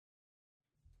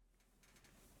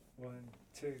One,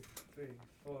 two, three,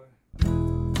 four.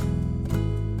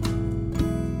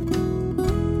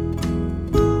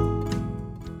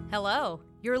 Hello,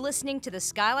 you're listening to the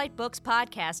Skylight Books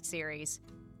podcast series.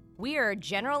 We are a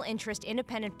general interest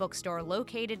independent bookstore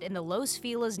located in the Los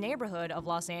Feliz neighborhood of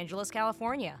Los Angeles,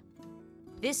 California.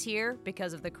 This year,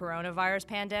 because of the coronavirus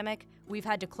pandemic, we've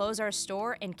had to close our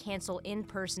store and cancel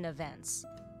in-person events.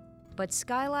 But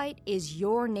Skylight is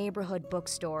your neighborhood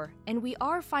bookstore, and we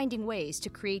are finding ways to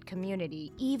create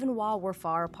community even while we're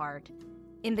far apart.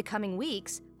 In the coming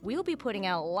weeks, we'll be putting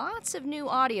out lots of new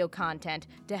audio content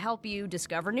to help you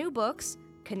discover new books,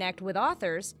 connect with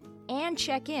authors, and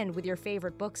check in with your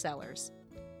favorite booksellers.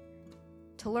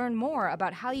 To learn more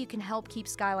about how you can help keep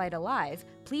Skylight alive,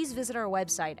 please visit our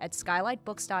website at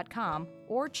skylightbooks.com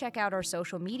or check out our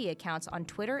social media accounts on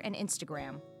Twitter and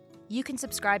Instagram. You can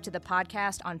subscribe to the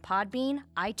podcast on Podbean,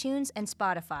 iTunes, and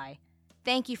Spotify.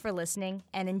 Thank you for listening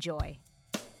and enjoy.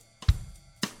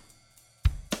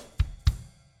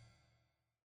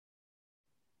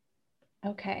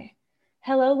 Okay.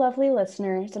 Hello, lovely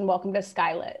listeners, and welcome to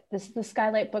Skylit. This is the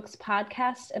Skylight Books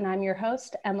podcast, and I'm your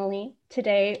host, Emily.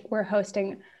 Today, we're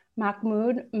hosting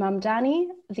Mahmoud Mamdani,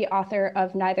 the author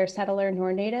of Neither Settler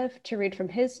Nor Native, to read from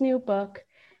his new book,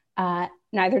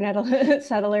 Neither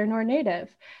Settler Nor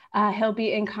Native. He'll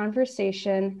be in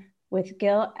conversation with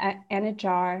Gil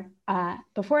Anajar.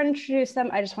 Before I introduce them,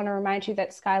 I just want to remind you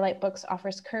that Skylight Books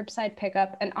offers curbside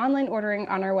pickup and online ordering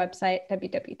on our website,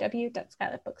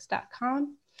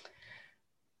 www.skylightbooks.com.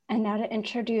 And now to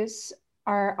introduce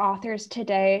our authors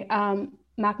today,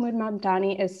 Mahmoud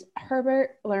Mamdani is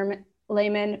Herbert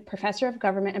Lehman Professor of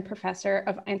Government and Professor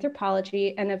of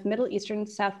Anthropology and of Middle Eastern,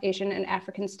 South Asian, and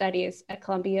African Studies at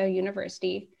Columbia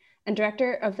University, and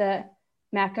Director of the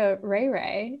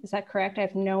Makerere, is that correct? I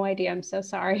have no idea, I'm so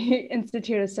sorry,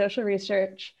 Institute of Social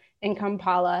Research in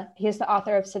Kampala. He is the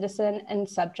author of Citizen and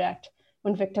Subject,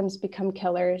 When Victims Become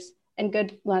Killers, and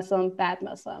Good Muslim, Bad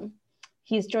Muslim.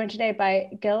 He's joined today by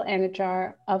Gil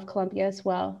Anajar of Columbia as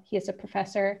well. He is a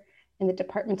professor in the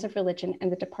Departments of Religion and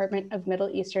the Department of Middle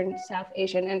Eastern, South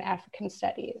Asian, and African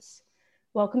Studies.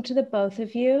 Welcome to the both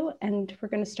of you, and we're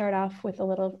going to start off with a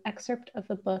little excerpt of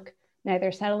the book,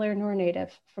 Neither Settler Nor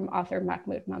Native, from author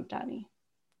Mahmoud Mamdani.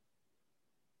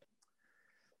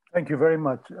 Thank you very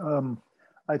much.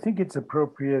 I think it's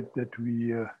appropriate that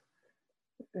we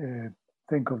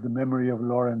think of the memory of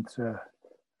Lawrence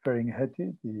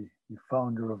Ferlinghetti, the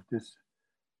founder of this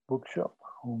bookshop,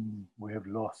 whom we have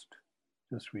lost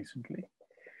just recently.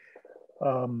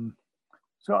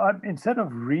 Instead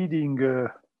of reading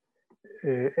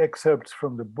excerpts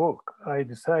from the book, I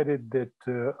decided that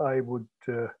I would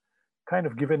kind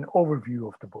of give an overview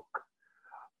of the book,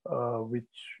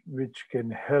 which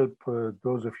can help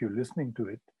those of you listening to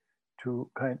it to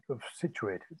kind of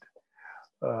situate it.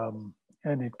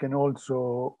 And it can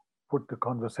also put the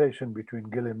conversation between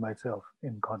Gil and myself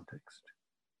in context.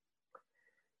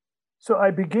 So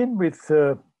I begin with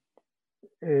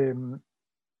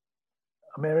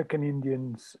American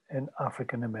Indians and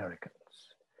African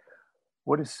Americans.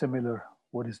 What is similar?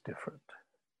 What is different?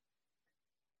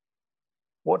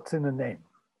 What's in a name?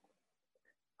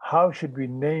 How should we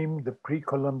name the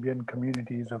pre-Columbian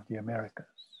communities of the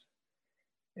Americas?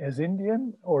 As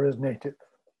Indian or as Native?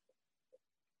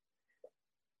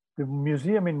 The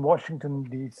museum in Washington,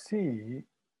 D.C.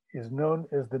 is known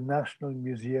as the National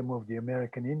Museum of the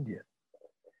American Indian.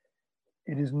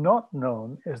 It is not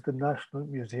known as the National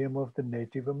Museum of the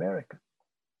Native American.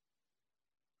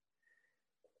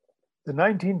 The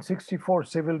 1964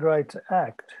 Civil Rights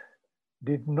Act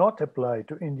did not apply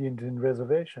to Indians in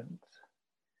reservations,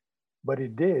 but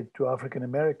it did to African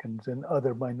Americans and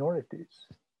other minorities,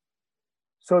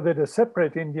 so that a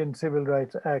separate Indian Civil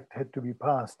Rights Act had to be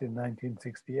passed in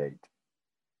 1968.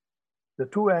 The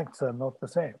two acts are not the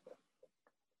same.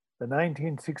 The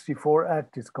 1964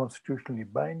 Act is constitutionally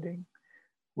binding,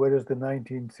 whereas the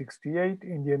 1968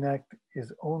 Indian Act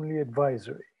is only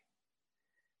advisory.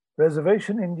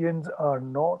 Reservation Indians are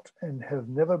not and have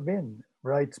never been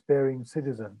rights-bearing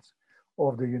citizens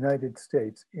of the United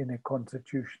States in a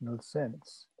constitutional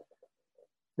sense.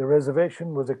 The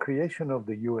reservation was a creation of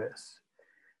the US.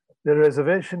 The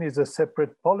reservation is a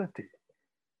separate polity,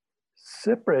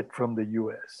 separate from the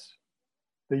US.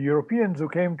 The Europeans who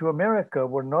came to America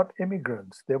were not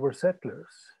immigrants, they were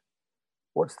settlers.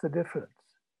 What's the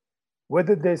difference?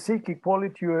 Whether they seek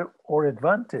equality or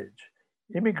advantage,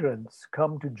 immigrants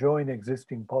come to join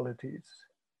existing polities.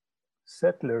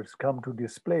 Settlers come to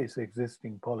displace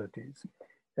existing polities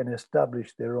and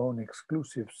establish their own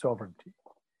exclusive sovereignty.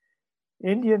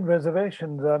 Indian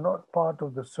reservations are not part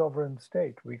of the sovereign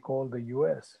state we call the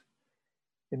US.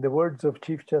 In the words of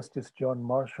Chief Justice John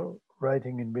Marshall,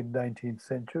 writing in mid-19th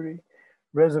century,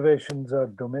 reservations are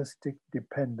domestic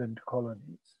dependent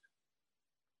colonies.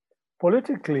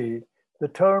 Politically, the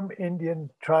term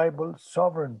Indian tribal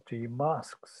sovereignty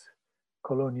masks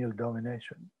colonial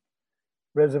domination.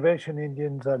 Reservation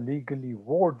Indians are legally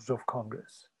wards of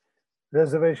Congress.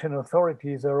 Reservation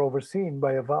authorities are overseen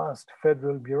by a vast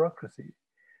federal bureaucracy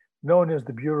known as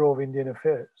the Bureau of Indian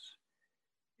Affairs.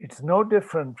 It's no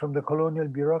different from the colonial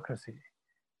bureaucracy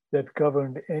that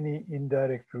governed any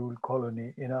indirect rule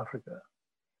colony in Africa.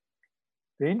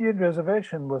 The Indian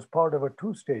reservation was part of a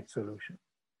two-state solution,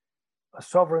 a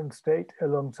sovereign state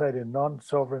alongside a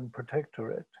non-sovereign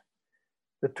protectorate.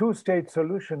 The two-state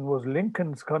solution was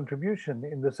Lincoln's contribution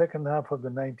in the second half of the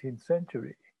 19th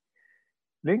century.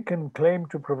 Lincoln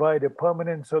claimed to provide a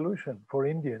permanent solution for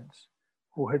Indians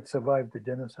who had survived the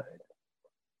genocide.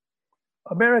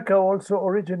 America also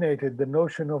originated the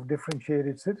notion of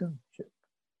differentiated citizenship,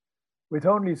 with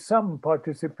only some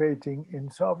participating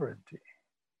in sovereignty.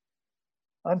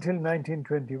 Until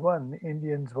 1921,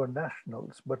 Indians were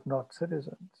nationals but not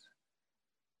citizens.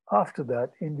 After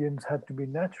that, Indians had to be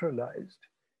naturalized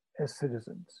as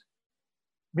citizens,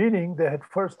 meaning they had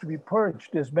first to be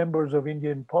purged as members of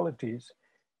Indian polities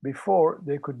before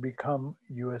they could become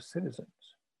US citizens.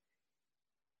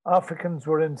 Africans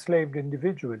were enslaved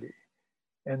individually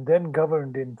and then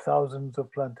governed in thousands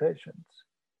of plantations.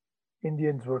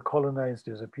 Indians were colonized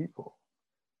as a people.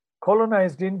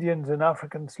 Colonized Indians and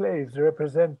African slaves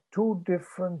represent two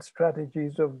different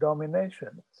strategies of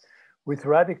domination with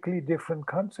radically different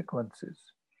consequences.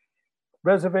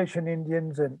 Reservation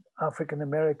Indians and African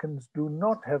Americans do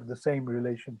not have the same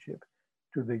relationship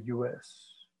to the US.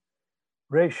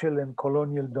 Racial and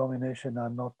colonial domination are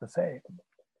not the same,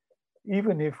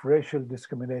 even if racial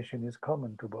discrimination is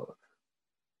common to both.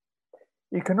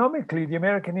 Economically, the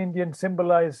American Indian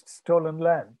symbolized stolen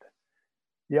land.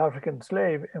 The African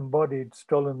slave embodied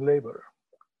stolen labor.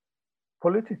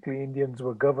 Politically, Indians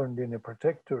were governed in a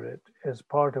protectorate as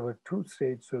part of a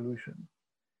two-state solution.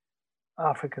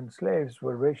 African slaves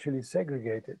were racially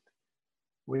segregated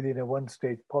within a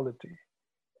one-state polity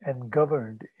and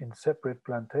governed in separate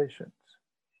plantations.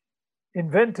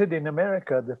 Invented in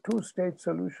America, the two-state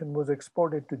solution was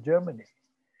exported to Germany.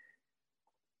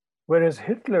 Whereas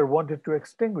Hitler wanted to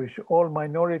extinguish all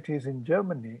minorities in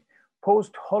Germany,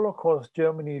 post-Holocaust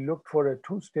Germany looked for a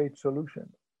two-state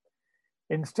solution.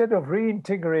 Instead of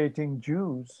reintegrating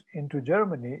Jews into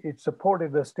Germany, it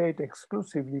supported a state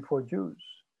exclusively for Jews.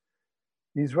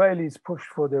 The Israelis pushed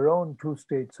for their own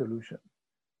two-state solution,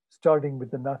 starting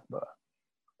with the Nakba.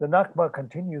 The Nakba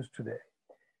continues today.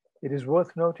 It is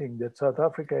worth noting that South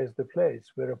Africa is the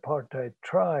place where apartheid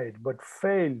tried but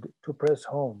failed to press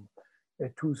home a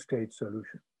two-state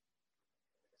solution.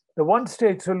 The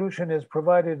one-state solution has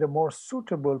provided a more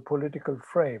suitable political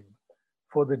frame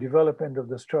for the development of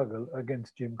the struggle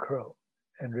against Jim Crow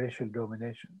and racial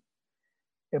domination.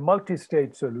 A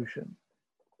multi-state solution,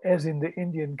 as in the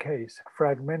Indian case,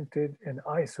 fragmented and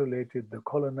isolated the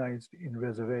colonized in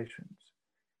reservations,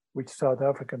 which South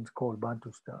Africans call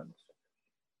Bantustans.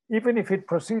 Even if it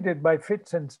proceeded by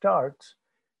fits and starts,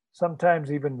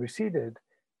 sometimes even receded,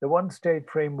 the one-state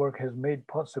framework has made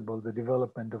possible the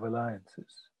development of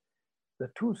alliances.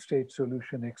 The two-state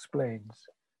solution explains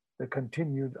the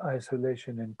continued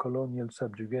isolation and colonial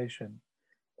subjugation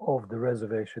of the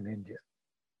reservation India.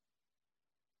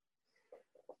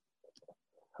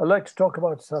 I'd like to talk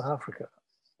about South Africa.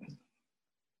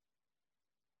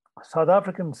 South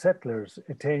African settlers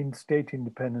attained state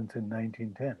independence in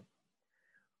 1910.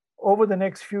 Over the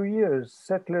next few years,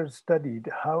 settlers studied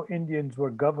how Indians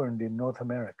were governed in North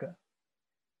America.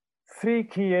 Three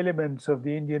key elements of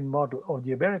the Indian model or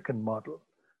the American model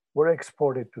were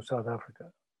exported to South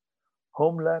Africa: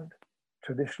 homeland,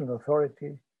 traditional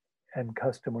authority, and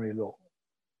customary law.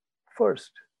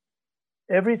 First,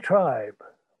 every tribe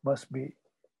must be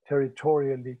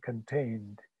territorially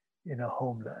contained in a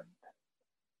homeland.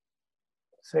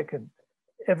 Second,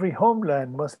 every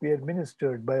homeland must be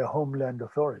administered by a homeland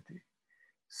authority,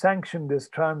 sanctioned as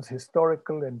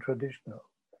trans-historical and traditional,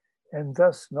 and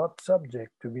thus not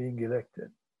subject to being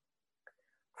elected.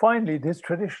 Finally, this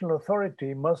traditional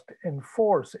authority must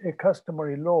enforce a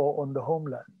customary law on the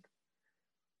homeland,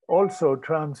 also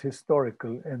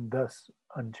trans-historical and thus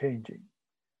unchanging,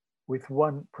 with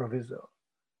one proviso,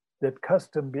 that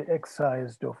custom be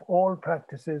excised of all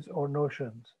practices or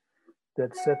notions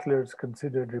that settlers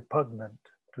considered repugnant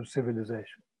to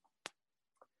civilization.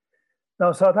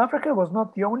 Now, South Africa was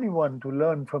not the only one to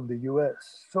learn from the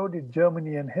US. So did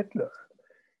Germany and Hitler.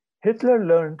 Hitler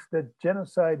learned that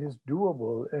genocide is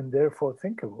doable and therefore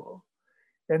thinkable,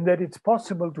 and that it's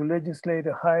possible to legislate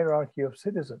a hierarchy of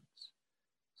citizens,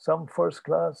 some first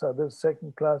class, others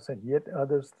second class, and yet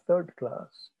others third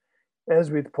class,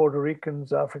 as with Puerto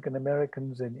Ricans, African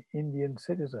Americans, and Indian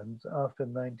citizens after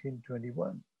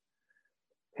 1921.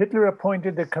 Hitler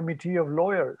appointed a committee of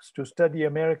lawyers to study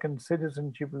American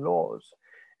citizenship laws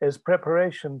as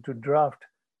preparation to draft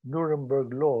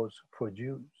Nuremberg laws for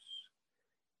Jews.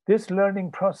 This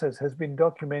learning process has been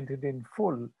documented in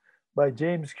full by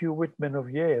James Q. Whitman of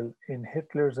Yale in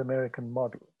Hitler's American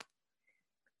Model.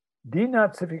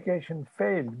 Denazification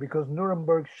failed because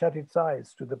Nuremberg shut its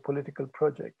eyes to the political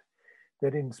project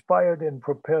that inspired and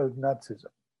propelled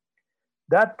Nazism.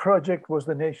 That project was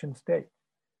the nation state.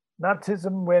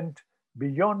 Nazism went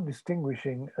beyond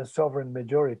distinguishing a sovereign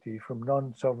majority from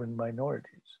non-sovereign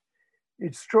minorities.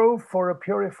 It strove for a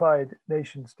purified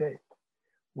nation state,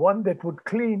 one that would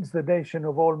cleanse the nation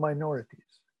of all minorities.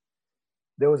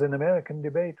 There was an American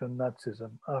debate on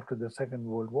Nazism after the Second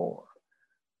World War.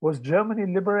 Was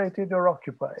Germany liberated or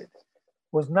occupied?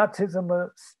 Was Nazism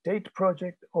a state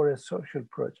project or a social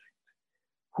project?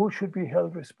 Who should be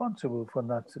held responsible for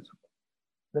Nazism?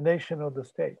 The nation or the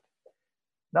state?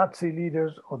 Nazi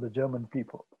leaders or the German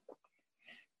people?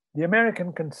 The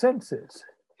American consensus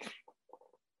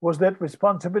was that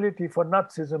responsibility for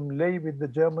Nazism lay with the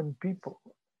German people.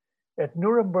 At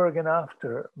Nuremberg and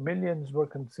after, millions were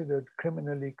considered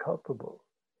criminally culpable.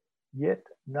 Yet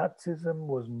Nazism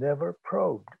was never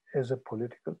probed as a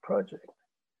political project.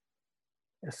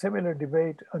 A similar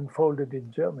debate unfolded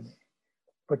in Germany,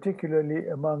 particularly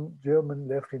among German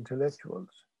left intellectuals,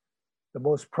 the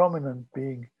most prominent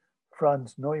being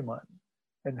Franz Neumann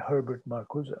and Herbert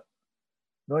Marcuse.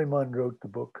 Neumann wrote the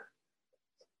book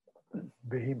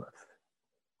Behemoth.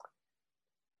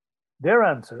 Their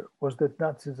answer was that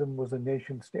Nazism was a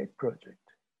nation-state project,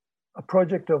 a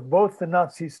project of both the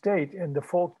Nazi state and the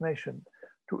fourth nation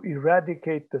to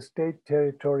eradicate the state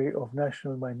territory of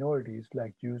national minorities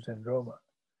like Jews and Roma.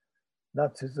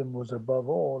 Nazism was above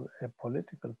all a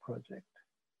political project.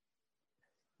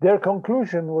 Their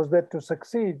conclusion was that to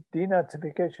succeed,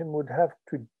 denazification would have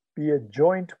to be a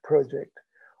joint project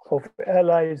of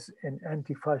allies and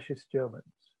anti-fascist Germans.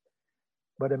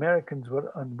 But Americans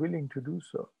were unwilling to do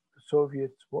so. The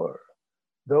Soviets were,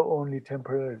 though only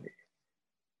temporarily,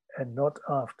 and not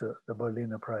after the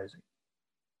Berlin Uprising.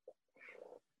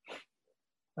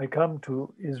 I come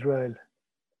to Israel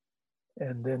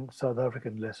and then South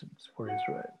African lessons for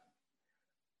Israel.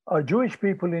 Are Jewish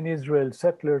people in Israel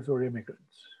settlers or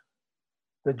immigrants?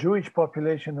 The Jewish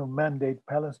population of Mandate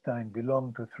Palestine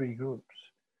belonged to three groups: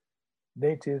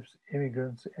 natives,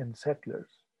 immigrants, and settlers,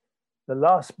 the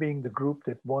last being the group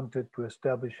that wanted to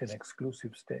establish an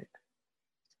exclusive state.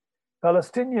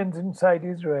 Palestinians inside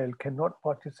Israel cannot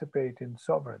participate in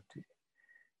sovereignty.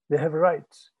 They have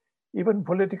rights, even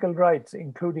political rights,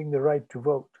 including the right to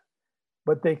vote,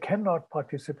 but they cannot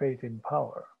participate in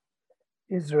power.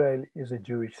 Israel is a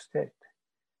Jewish state.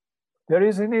 There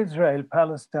is in Israel,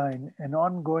 Palestine, an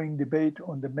ongoing debate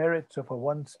on the merits of a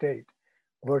one-state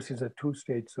versus a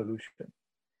two-state solution.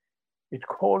 It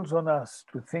calls on us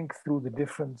to think through the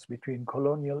difference between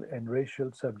colonial and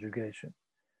racial subjugation,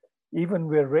 even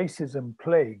where racism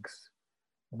plagues,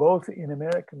 both in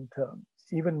American terms,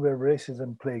 even where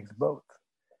racism plagues both.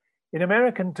 In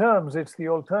American terms, it's the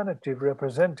alternative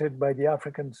represented by the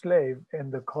African slave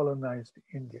and the colonized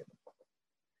Indian.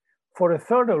 For a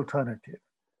third alternative,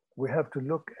 we have to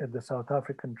look at the South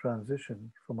African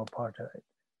transition from apartheid.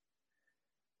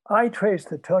 I trace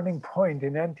the turning point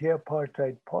in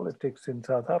anti-apartheid politics in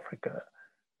South Africa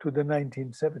to the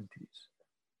 1970s.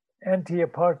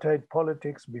 Anti-apartheid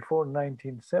politics before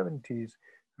 1970s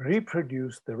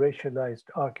reproduced the racialized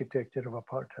architecture of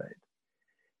apartheid.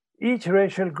 Each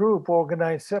racial group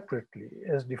organized separately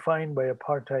as defined by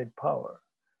apartheid power.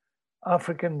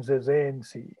 Africans as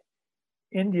ANC,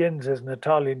 Indians as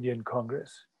Natal Indian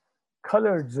Congress,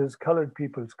 coloreds as Colored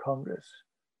People's Congress,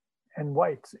 and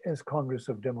whites as Congress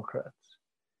of Democrats.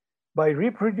 By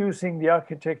reproducing the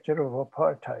architecture of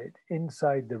apartheid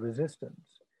inside the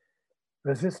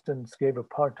resistance gave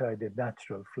apartheid a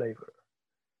natural flavor.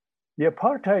 The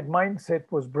apartheid mindset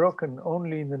was broken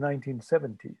only in the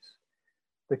 1970s.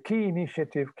 The key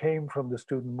initiative came from the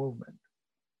student movement,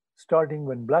 starting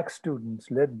when Black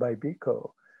students led by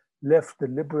Biko left the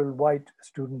liberal white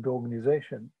student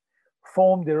organization,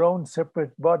 formed their own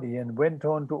separate body, and went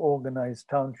on to organize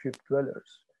township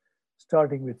dwellers,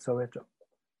 starting with Soweto.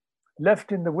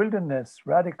 Left in the wilderness,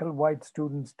 radical white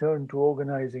students turned to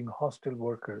organizing hostel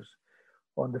workers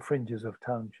on the fringes of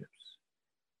townships.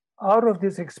 Out of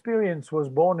this experience was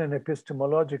born an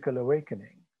epistemological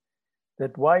awakening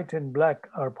that white and Black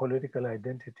are political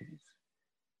identities,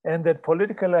 and that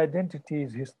political identity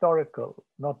is historical,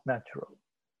 not natural.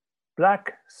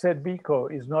 Black, said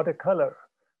Biko, is not a color.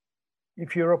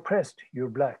 If you're oppressed, you're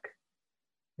black.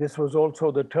 This was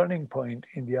also the turning point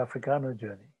in the Afrikaner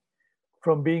journey,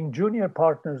 from being junior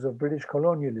partners of British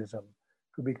colonialism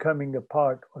to becoming a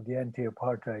part of the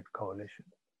anti-apartheid coalition.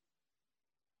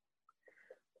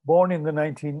 Born in the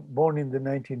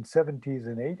 1970s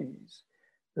and 80s,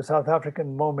 the South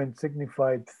African moment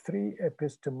signified three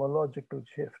epistemological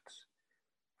shifts.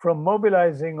 From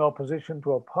mobilizing opposition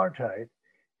to apartheid,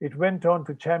 it went on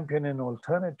to champion an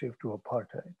alternative to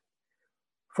apartheid.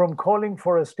 From calling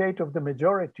for a state of the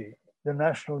majority, the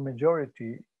national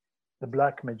majority, the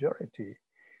black majority,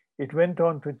 it went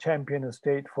on to champion a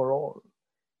state for all.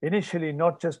 Initially,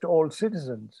 not just all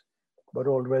citizens, but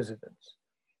all residents.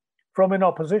 From an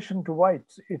opposition to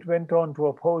whites, it went on to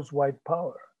oppose white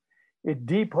power. It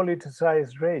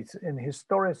depoliticized race and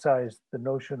historicized the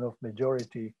notion of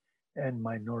majority and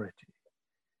minority.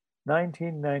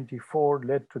 1994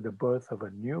 led to the birth of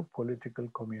a new political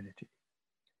community.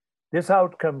 This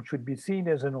outcome should be seen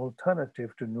as an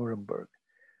alternative to Nuremberg,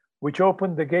 which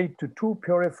opened the gate to two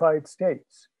purified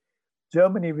states,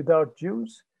 Germany without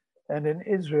Jews and an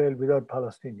Israel without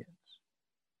Palestinians.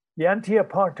 The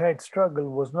anti-apartheid struggle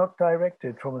was not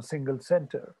directed from a single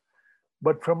center,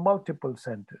 but from multiple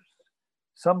centers.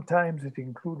 Sometimes it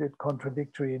included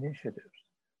contradictory initiatives.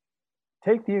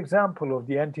 Take the example of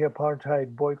the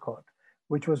anti-apartheid boycott,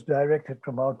 which was directed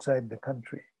from outside the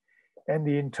country, and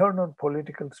the internal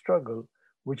political struggle,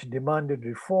 which demanded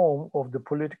reform of the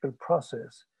political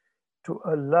process to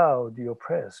allow the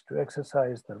oppressed to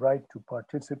exercise the right to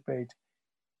participate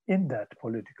in that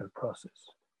political process.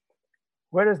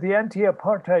 Whereas the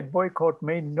anti-apartheid boycott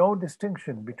made no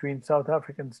distinction between South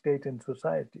African state and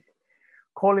society,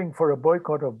 calling for a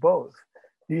boycott of both,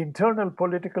 the internal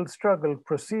political struggle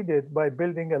proceeded by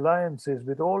building alliances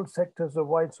with all sectors of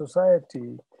white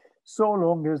society, so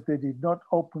long as they did not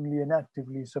openly and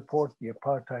actively support the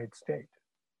apartheid state.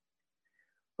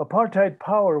 Apartheid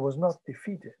power was not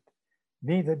defeated,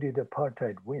 neither did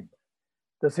apartheid win.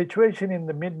 The situation in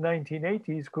the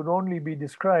mid-1980s could only be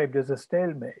described as a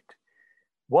stalemate.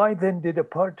 Why then did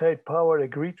apartheid power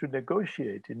agree to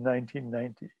negotiate in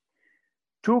 1990?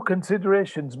 Two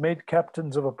considerations made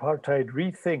captains of apartheid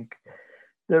rethink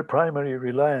their primary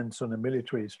reliance on a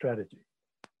military strategy.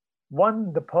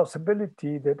 One, the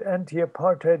possibility that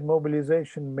anti-apartheid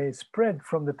mobilization may spread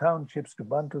from the townships to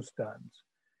Bantustans.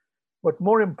 But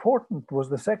more important was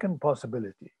the second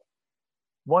possibility,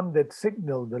 one that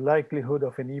signaled the likelihood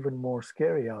of an even more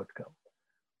scary outcome.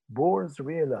 Boers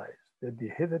realized that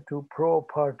the hitherto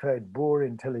pro-apartheid Boer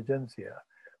intelligentsia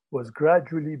was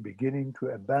gradually beginning to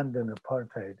abandon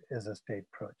apartheid as a state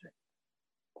project.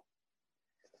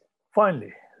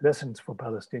 Finally, lessons for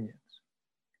Palestinians.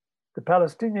 The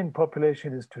Palestinian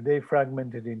population is today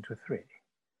fragmented into three: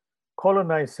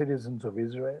 colonized citizens of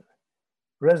Israel,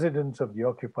 residents of the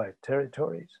occupied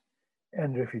territories,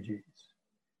 and refugees.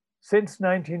 Since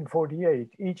 1948,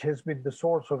 each has been the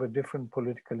source of a different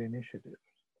political initiative.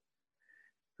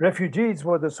 Refugees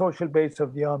were the social base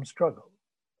of the armed struggle.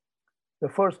 The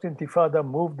first Intifada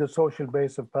moved the social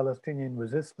base of Palestinian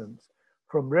resistance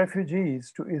from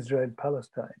refugees to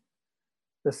Israel-Palestine.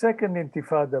 The second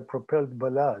Intifada propelled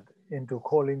Balad into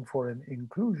calling for an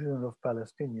inclusion of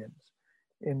Palestinians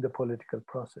in the political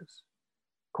process,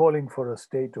 calling for a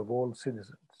state of all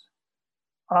citizens.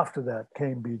 After that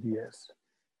came BDS.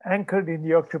 Anchored in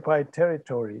the occupied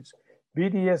territories,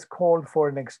 BDS called for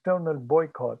an external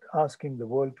boycott, asking the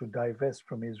world to divest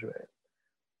from Israel.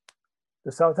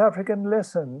 The South African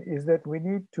lesson is that we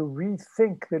need to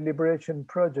rethink the liberation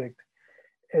project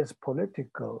as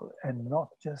political and not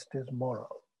just as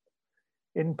moral.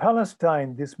 In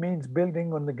Palestine, this means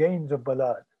building on the gains of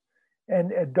Balad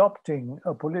and adopting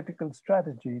a political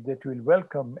strategy that will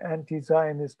welcome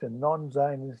anti-Zionist and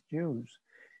non-Zionist Jews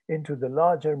into the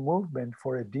larger movement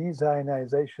for a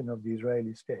de-Zionization of the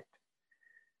Israeli state.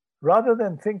 Rather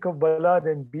than think of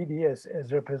Balad and BDS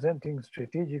as representing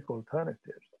strategic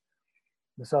alternatives,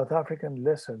 the South African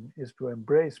lesson is to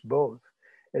embrace both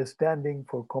as standing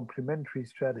for complementary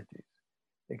strategies,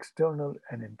 external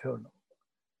and internal.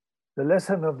 The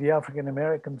lesson of the African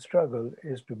American struggle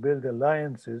is to build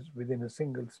alliances within a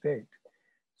single state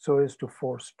so as to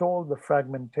forestall the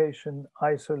fragmentation,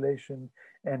 isolation,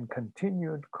 and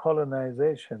continued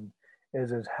colonization as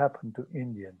has happened to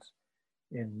Indians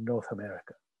in North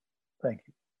America. Thank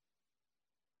you.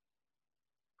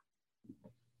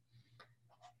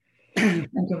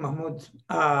 Thank you, Mahmoud.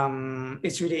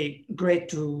 It's really great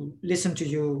to listen to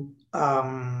you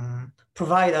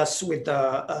provide us with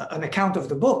an account of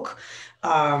the book,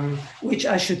 which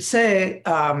I should say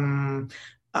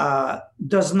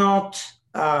does not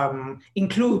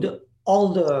include all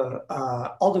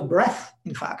the breadth,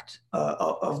 in fact,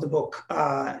 of the book.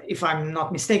 If I'm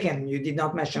not mistaken, you did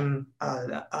not mention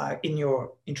in your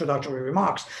introductory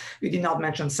remarks, you did not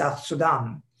mention South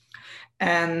Sudan.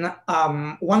 And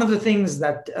one of the things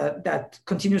that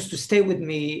continues to stay with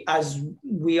me as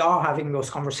we are having those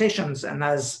conversations and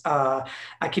as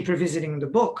I keep revisiting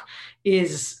the book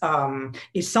is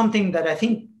something that I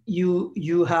think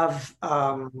you have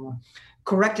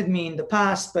corrected me in the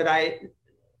past, but I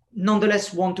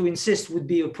nonetheless want to insist would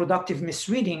be a productive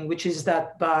misreading, which is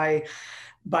that by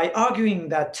arguing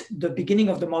that the beginning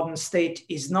of the modern state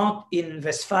is not in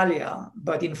Westphalia,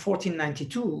 but in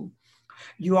 1492,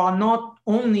 you are not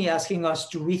only asking us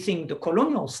to rethink the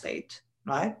colonial state,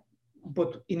 right?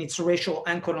 But in its racial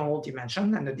and colonial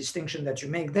dimension and the distinction that you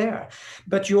make there,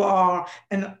 but you are,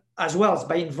 and as well as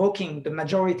by invoking the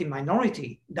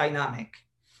majority-minority dynamic,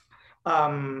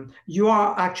 you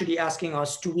are actually asking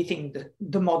us to rethink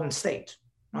the modern state,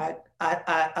 right,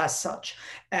 as such.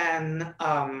 And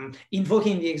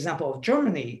invoking the example of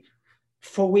Germany,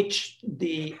 for which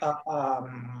the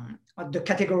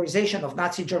categorization of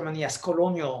Nazi Germany as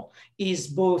colonial is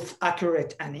both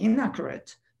accurate and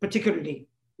inaccurate, particularly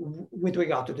with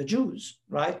regard to the Jews,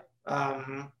 right?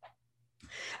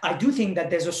 I do think that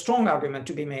there's a strong argument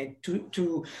to be made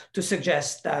to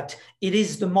suggest that it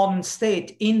is the modern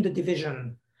state in the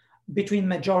division between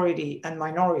majority and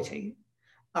minority,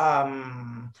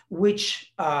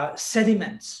 which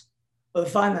sediments a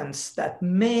violence that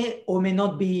may or may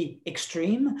not be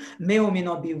extreme, may or may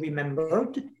not be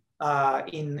remembered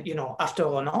after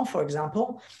Renan, for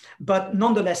example, but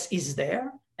nonetheless is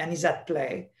there and is at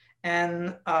play,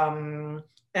 and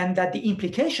that the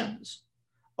implications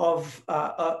of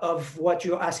what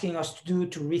you're asking us to do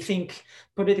to rethink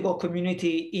political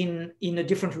community in a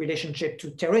different relationship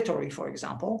to territory, for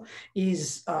example,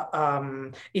 is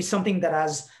something that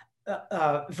has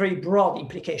very broad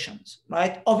implications,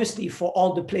 right? Obviously, for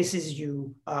all the places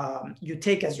you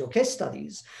take as your case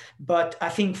studies, but I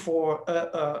think for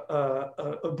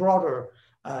a broader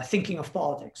thinking of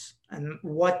politics and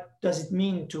what does it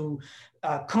mean to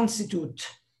constitute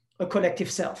a collective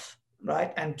self,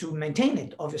 right? And to maintain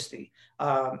it, obviously,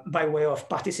 by way of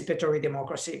participatory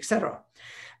democracy, etc.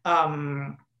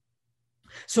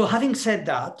 So having said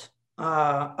that,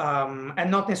 and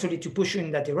not necessarily to push you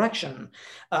in that direction,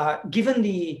 given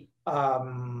the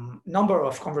number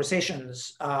of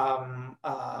conversations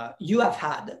you have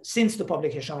had since the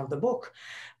publication of the book,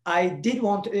 I did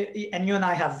want to, and you and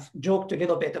I have joked a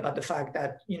little bit about the fact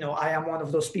that, I am one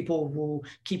of those people who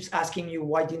keeps asking you,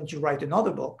 why didn't you write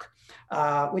another book?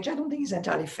 Which I don't think is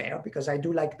entirely fair because I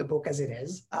do like the book as it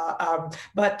is.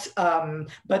 But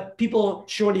people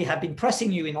surely have been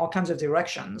pressing you in all kinds of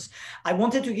directions. I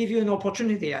wanted to give you an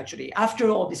opportunity, actually, after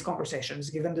all these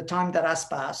conversations, given the time that has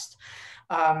passed,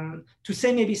 to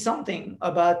say maybe something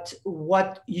about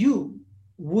what you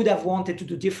would have wanted to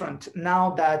do different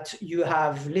now that you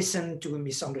have listened to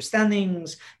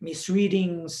misunderstandings,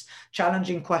 misreadings,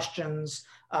 challenging questions,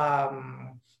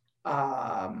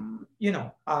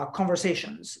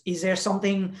 conversations. Is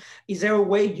there a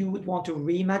way you would want to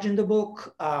reimagine the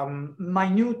book,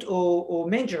 minute or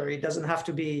major? It doesn't have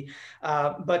to be,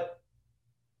 but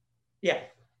yeah,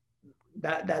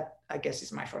 that I guess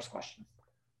is my first question.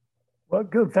 Well,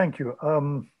 good, thank you.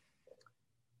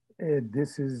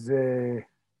 This is a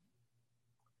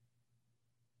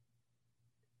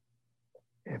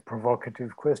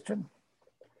provocative question,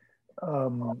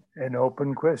 an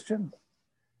open question,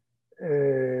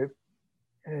 and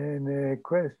a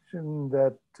question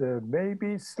that may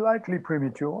be slightly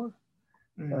premature.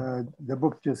 The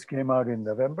book just came out in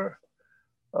November,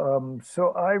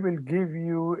 so I will give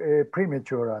you a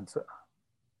premature answer.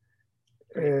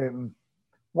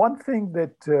 One thing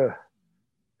that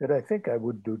I think I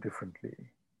would do differently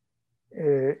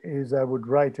is I would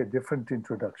write a different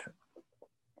introduction.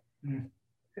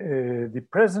 The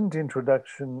present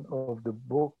introduction of the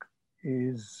book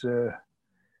is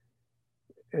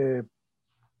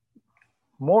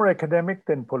more academic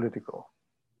than political.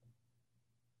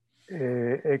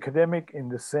 Academic in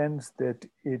the sense that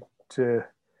it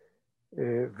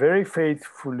very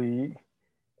faithfully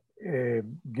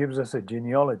gives us a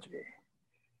genealogy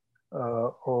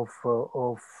of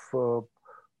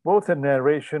both a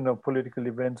narration of political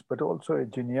events, but also a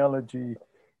genealogy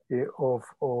of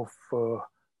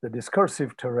the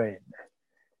discursive terrain,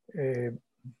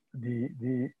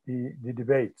 the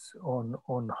debates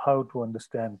on how to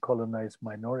understand colonized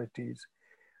minorities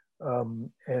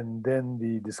and then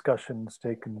the discussions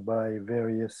taken by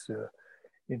various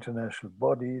international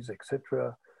bodies,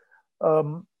 etc.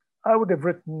 I would have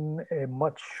written a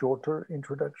much shorter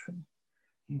introduction.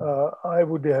 I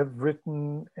would have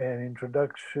written an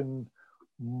introduction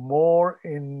more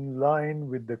in line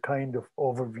with the kind of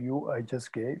overview I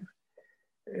just gave,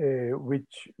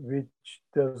 which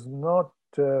does not,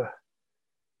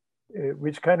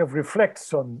 which kind of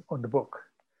reflects on the book,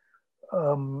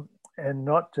 and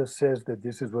not just says that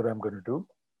this is what I'm going to do,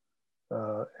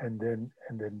 and then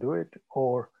do it,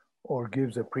 or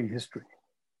gives a prehistory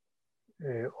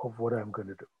of what I'm going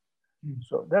to do.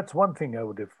 So that's one thing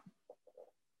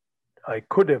I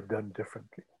could have done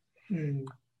differently.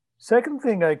 Second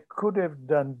thing I could have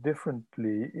done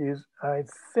differently is I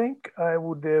think I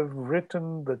would have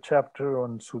written the chapter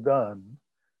on Sudan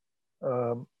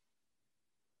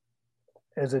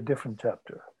as a different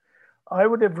chapter. I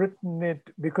would have written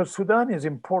it because Sudan is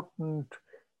important.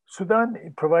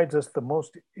 Sudan provides us the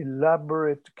most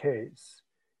elaborate case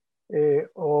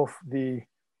of the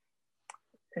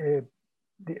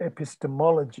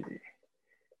epistemology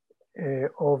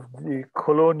of the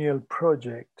colonial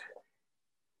project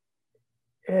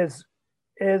as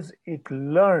it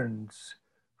learns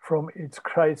from its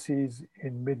crises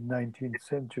in mid-19th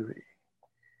century.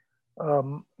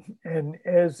 And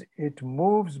as it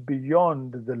moves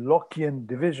beyond the Lockean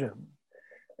division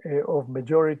of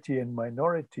majority and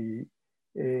minority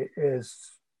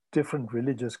as different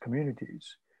religious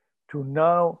communities, to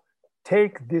now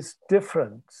take this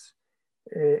difference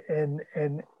and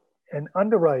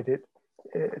underwrite it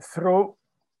through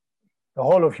the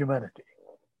whole of humanity.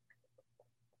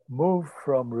 Move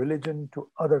from religion to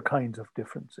other kinds of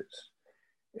differences,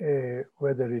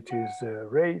 whether it is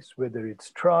race, whether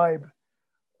it's tribe,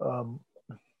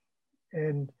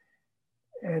 and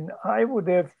I would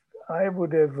have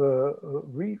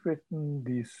rewritten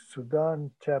the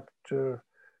Sudan chapter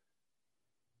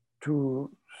to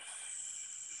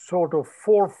sort of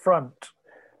forefront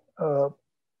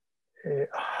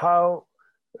how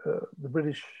the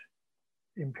British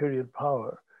imperial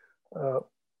power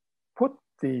put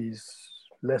these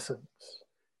lessons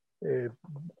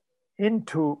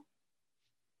into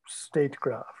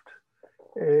statecraft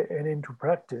and into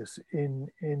practice in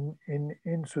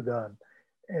Sudan,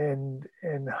 and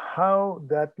how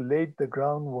that laid the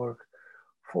groundwork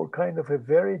for kind of a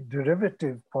very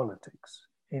derivative politics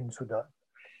in Sudan.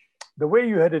 The way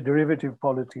you had a derivative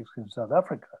politics in South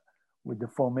Africa with the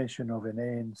formation of an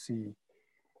ANC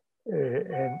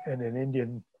and an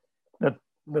Indian,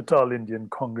 Natal Indian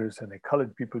Congress and a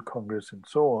Colored People Congress and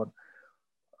so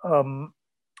on.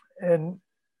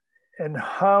 And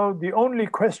how the only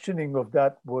questioning of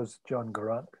that was John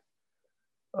Garang.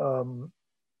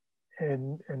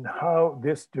 And how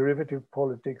this derivative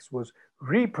politics was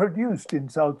reproduced in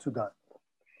South Sudan,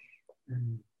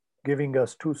 giving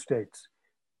us two-state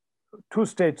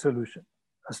solution,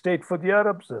 a state for the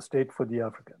Arabs, a state for the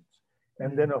Africans.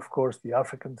 And then, of course, the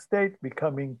African state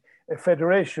becoming a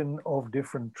federation of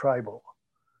different tribal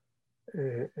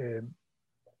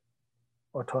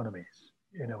autonomies,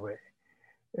 in a way.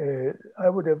 I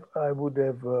would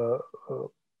have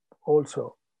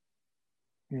also,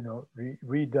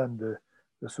 redone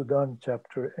the Sudan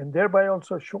chapter, and thereby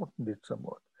also shortened it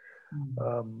somewhat.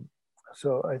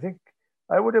 So I think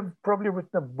I would have probably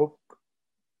written a book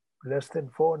less than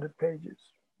 400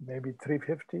 pages, maybe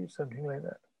 350, something like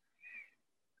that.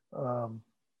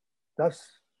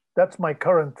 That's my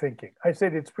current thinking. I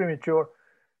said it's premature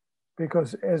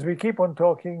because as we keep on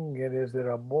talking and as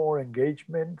there are more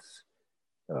engagements,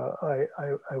 I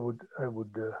would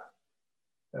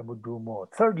do more.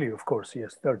 Thirdly, of course,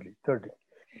 yes. Thirdly,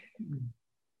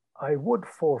 I would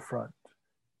forefront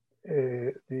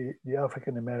the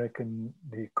African American,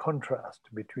 the contrast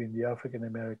between the African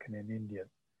American and Indian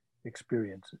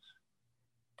experiences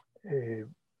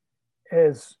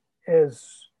as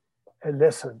a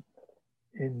lesson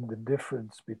in the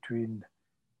difference between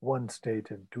one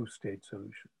state and two-state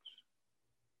solutions.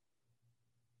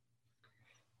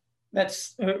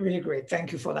 That's really great.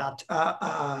 Thank you for that.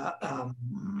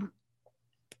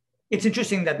 It's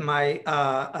interesting that my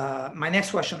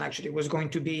next question actually was going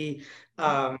to be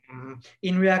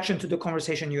in reaction to the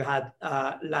conversation you had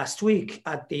last week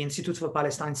at the Institute for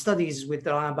Palestine Studies with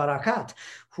Rana Barakat,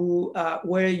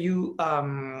 where you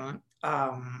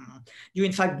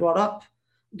in fact brought up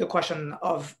the question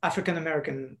of African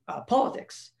American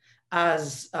politics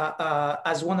as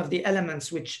one of the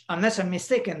elements which, unless I'm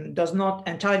mistaken, does not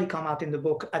entirely come out in the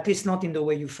book, at least not in the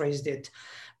way you phrased it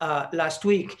last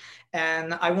week.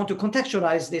 And I want to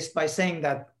contextualize this by saying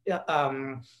that,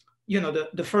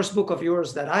 the first book of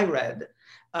yours that I read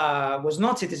was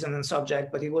not citizen and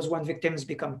subject, but it was when victims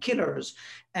become killers.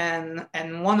 And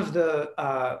one of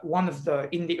the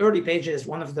in the early pages,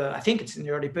 I think it's in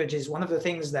the early pages, one of the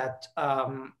things that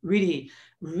really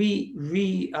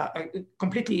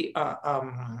completely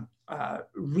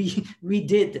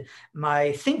redid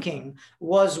my thinking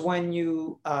was when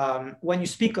you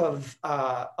speak of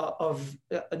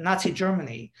Nazi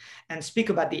Germany and speak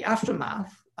about the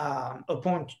aftermath. A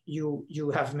point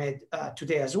you have made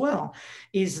today as well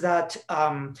is that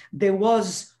there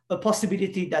was a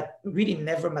possibility that really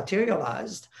never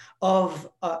materialized of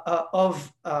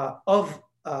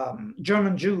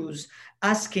German Jews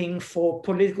asking for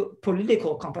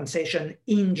political compensation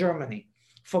in Germany,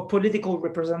 for political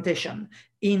representation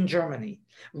in Germany,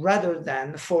 rather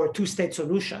than for a two-state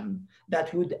solution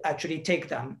that would actually take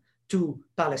them to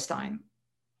Palestine.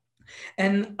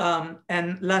 And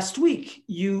last week,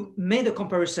 you made a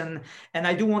comparison, and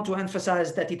I do want to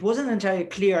emphasize that it wasn't entirely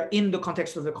clear in the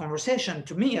context of the conversation,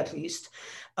 to me at least,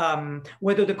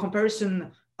 whether the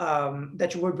comparison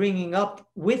that you were bringing up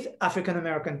with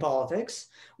African-American politics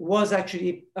was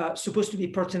actually supposed to be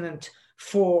pertinent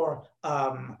for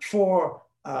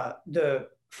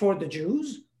the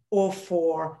Jews or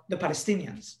for the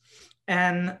Palestinians.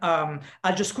 And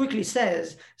I'll just quickly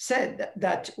said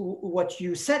that what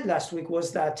you said last week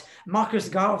was that Marcus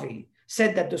Garvey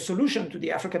said that the solution to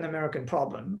the African-American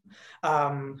problem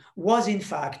was in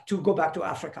fact to go back to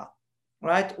Africa,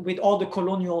 right? With all the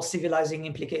colonial civilizing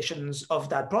implications of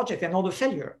that project and all the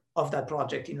failure of that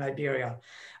project in Liberia.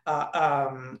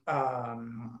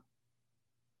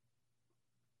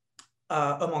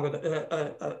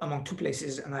 Among two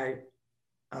places, and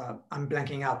I'm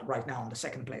blanking out right now on the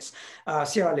second place,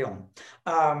 Sierra Leone.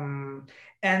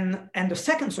 And the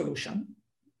second solution,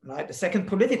 right, the second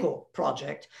political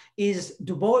project is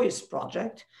Du Bois'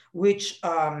 project, which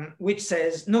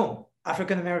says, no,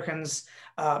 African Americans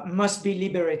must be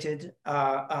liberated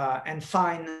and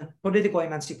find political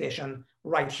emancipation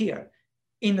right here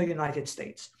in the United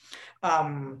States.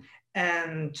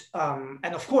 And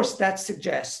of course, that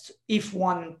suggests, if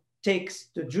one takes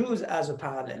the Jews as a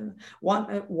parallel,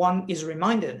 one is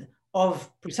reminded of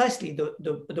precisely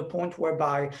the point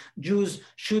whereby Jews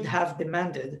should have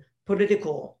demanded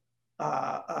political,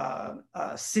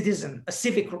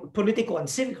 political and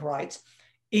civic rights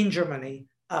in Germany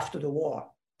after the war,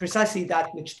 precisely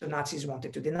that which the Nazis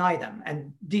wanted to deny them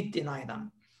and did deny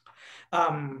them.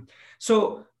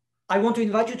 So I want to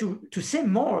invite you to say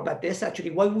more about this,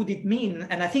 actually. What would it mean?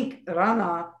 And I think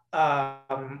Rana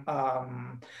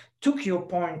took your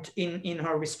point in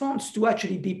her response to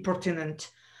actually be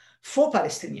pertinent for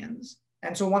Palestinians.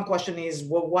 And so one question is,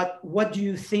 well, what do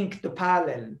you think the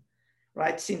parallel,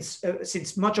 right?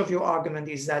 Since much of your argument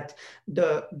is that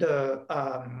the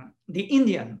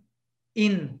Indian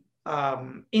in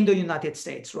the United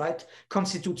States, right,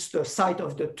 constitutes the site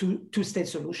of the two-state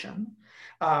solution,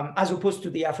 as opposed to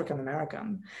the African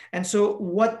American. And so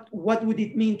what would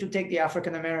it mean to take the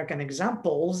African American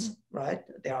examples, right,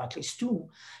 there are at least two,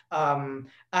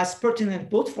 as pertinent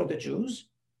both for the Jews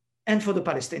and for the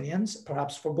Palestinians,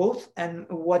 perhaps for both, and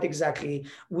what exactly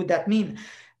would that mean?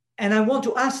 And I want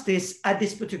to ask this at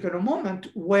this particular moment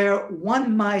where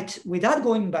one might, without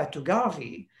going back to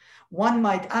Garvey, one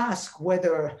might ask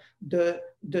whether the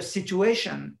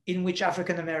situation in which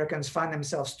African Americans find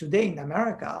themselves today in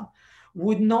America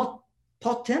would not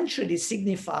potentially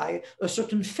signify a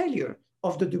certain failure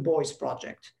of the Du Bois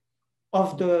project,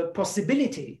 of the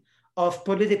possibility of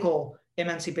political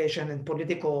emancipation and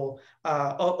political,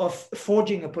 of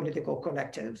forging a political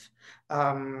collective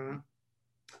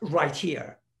right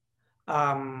here.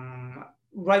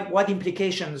 Right, what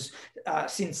implications,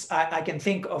 since I can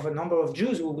think of a number of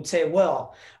Jews who would say,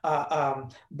 well,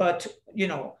 but, you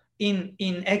know, in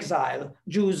exile,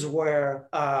 Jews were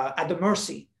at the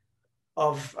mercy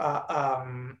of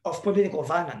political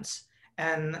violence,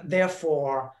 and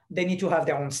therefore they need to have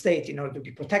their own state in order to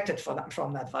be protected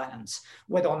from that violence.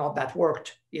 Whether or not that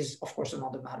worked is, of course,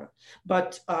 another matter.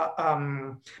 But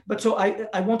so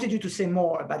I wanted you to say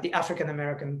more about the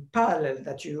African-American parallel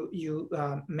that you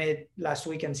made last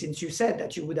week, and since you said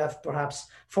that you would have perhaps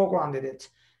foregrounded it,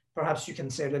 perhaps you can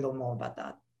say a little more about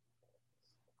that.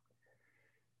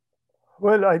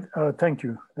 Well, thank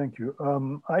you.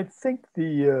 I think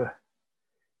the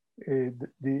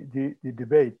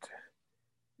debate,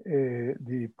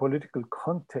 the political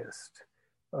contest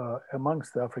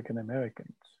amongst the African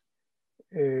Americans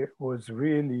was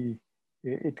really,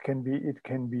 it can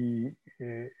be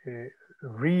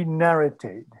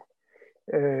re-narrated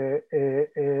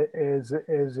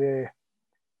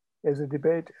as a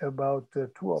debate about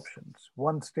two options: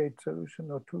 one-state solution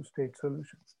or two-state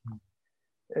solutions.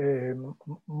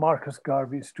 Marcus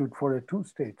Garvey stood for a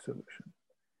two-state solution.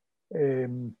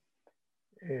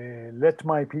 Let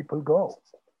my people go.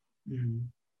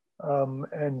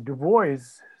 And Du Bois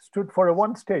stood for a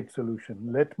one-state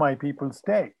solution. Let my people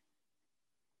stay.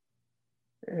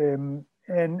 And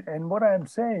what I'm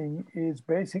saying is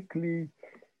basically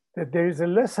that there is a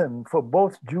lesson for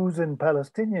both Jews and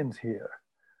Palestinians here,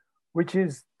 which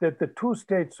is that the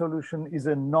two-state solution is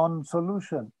a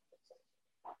non-solution.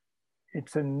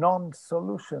 It's a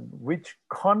non-solution which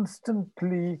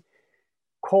constantly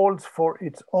calls for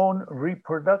its own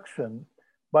reproduction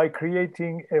by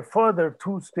creating a further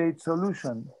two-state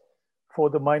solution for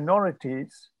the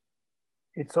minorities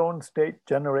its own state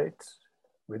generates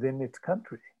within its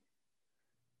country.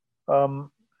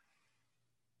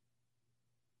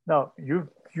 Now,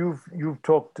 you've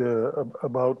talked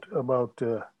about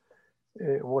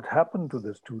what happened to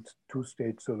this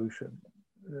two-state solution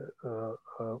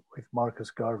with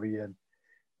Marcus Garvey and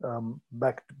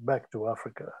back to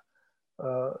Africa.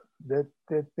 That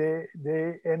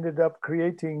they ended up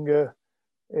creating a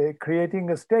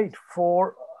state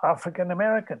for African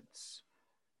Americans,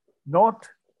 not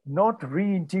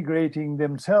reintegrating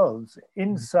themselves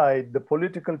inside the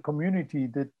political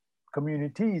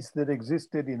communities that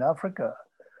existed in Africa,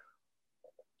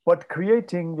 but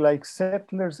creating, like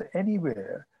settlers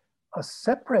anywhere, a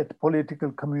separate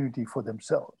political community for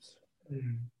themselves.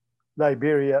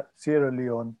 Liberia, Sierra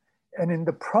Leone, and in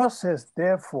the process,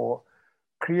 therefore,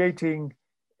 creating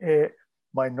a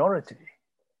minority,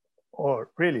 or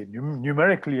really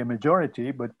numerically a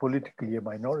majority, but politically a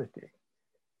minority,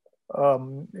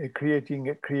 creating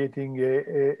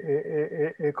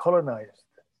a colonized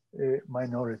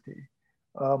minority,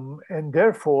 and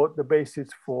therefore the basis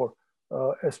for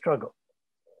a struggle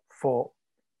for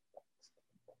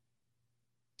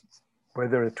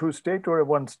whether a two-state or a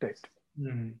one-state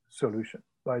solution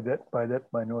by that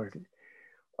minority.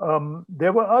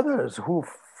 There were others who,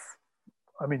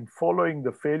 following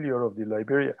the failure of the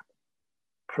Liberia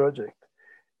project,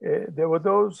 there were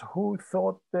those who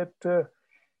thought that the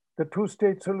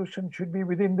two-state solution should be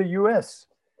within the US,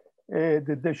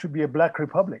 that there should be a Black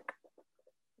republic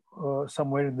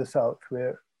somewhere in the South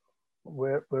where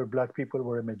Black people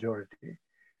were a majority.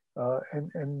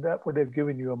 And that would have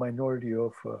given you a minority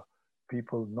of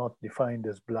people not defined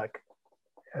as Black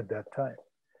at that time.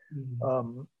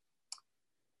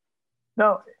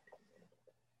 Now,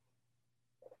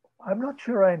 I'm not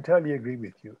sure I entirely agree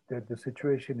with you that the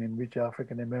situation in which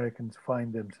African Americans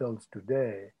find themselves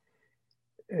today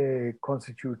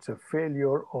constitutes a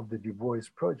failure of the Du Bois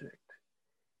project.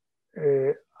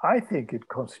 I think it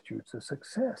constitutes a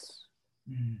success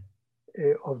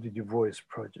of the Du Bois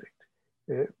project.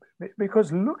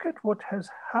 Because look at what has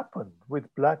happened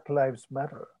with Black Lives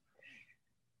Matter.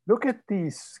 Look at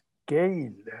the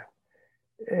scale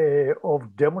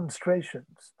of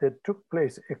demonstrations that took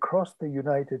place across the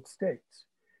United States,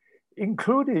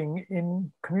 including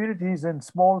in communities and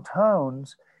small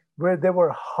towns where there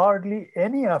were hardly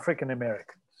any African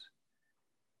Americans.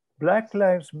 Black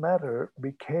Lives Matter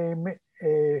became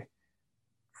a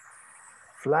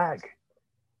flag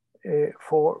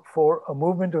for a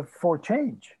movement for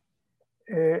change,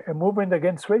 a movement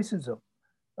against racism.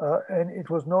 And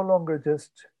it was no longer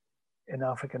just an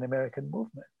African American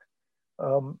movement.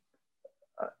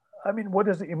 What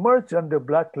has emerged under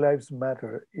Black Lives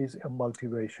Matter is a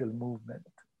multiracial movement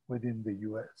within the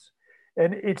US.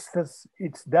 And it's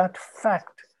that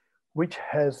fact which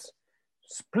has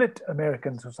split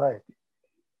American society.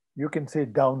 You can say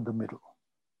down the middle,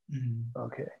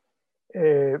 okay?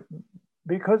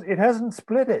 Because it hasn't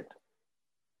split it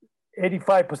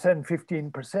 85%,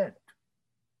 15%,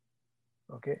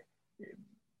 okay?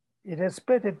 It has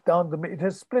split it down the middle. It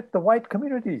has split the white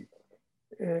community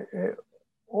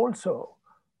also.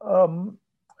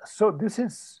 So this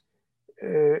is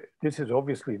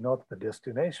obviously not the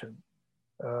destination.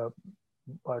 I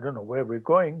don't know where we're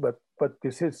going, but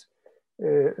this is,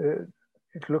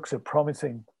 it looks a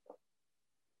promising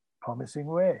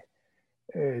way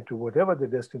to whatever the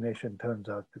destination turns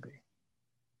out to be.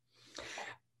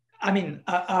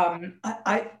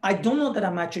 I don't know that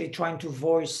I'm actually trying to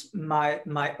voice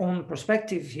my own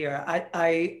perspective here.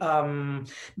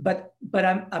 But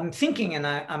I'm thinking, and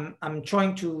I'm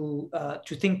trying to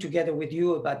think together with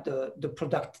you about the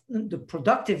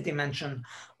productive dimension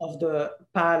of the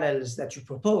parallels that you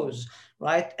propose,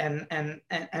 right? And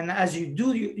as you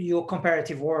do your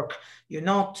comparative work, you're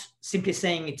not simply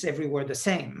saying it's everywhere the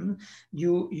same.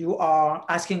 You are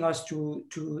asking us to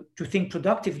think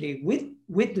productively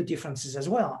with the differences as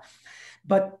well.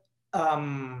 But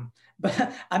I'm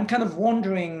kind of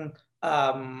wondering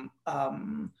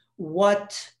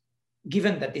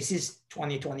given that this is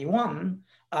 2021,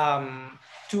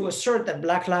 to assert that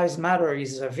Black Lives Matter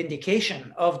is a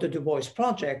vindication of the Du Bois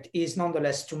Project is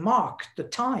nonetheless to mark the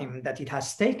time that it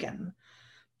has taken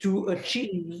to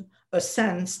achieve a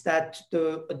sense that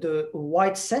the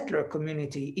white settler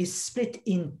community is split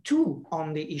in two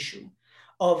on the issue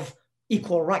of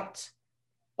equal rights,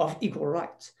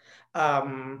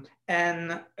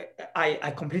 and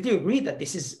I completely agree that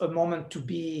this is a moment to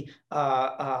be,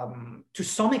 to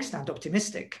some extent,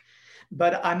 optimistic.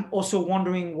 But I'm also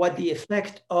wondering what the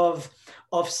effect of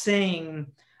saying,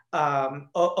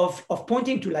 of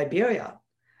pointing to Liberia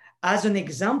as an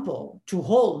example to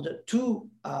hold to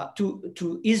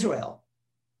Israel,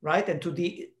 right, and to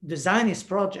the Zionist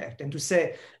project, and to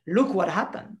say, look what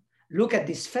happened, look at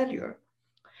this failure.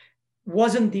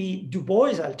 Wasn't the Du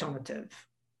Bois alternative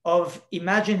of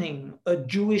imagining a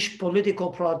Jewish political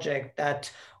project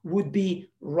that would be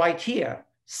right here,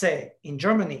 say in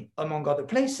Germany, among other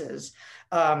places,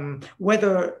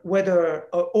 whether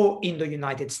or in the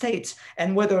United States,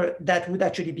 and whether that would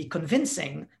actually be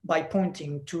convincing by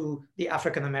pointing to the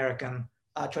African-American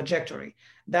trajectory?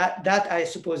 That I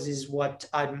suppose is what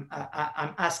I'm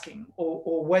asking,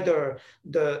 or whether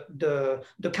the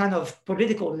kind of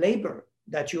political labor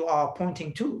that you are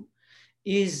pointing to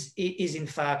is in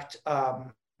fact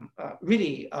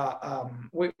really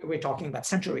we're talking about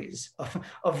centuries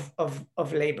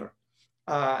of labor,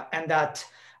 and that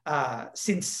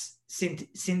since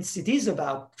it is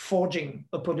about forging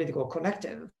a political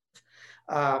collective,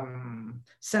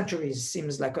 centuries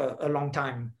seems like a long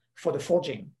time for the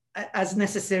forging, as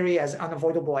necessary, as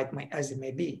unavoidable as it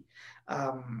may be.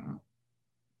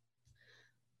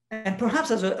 And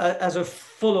perhaps as a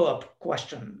follow-up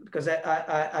question, because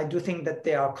I do think that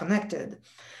they are connected.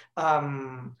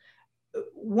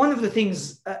 One of the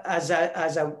things, as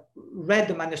I read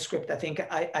the manuscript, I think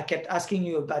I kept asking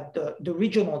you about the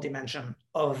regional dimension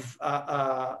of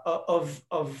that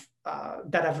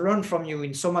I've learned from you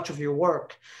in so much of your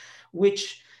work,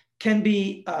 which can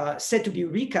be said to be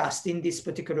recast in this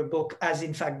particular book as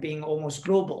in fact being almost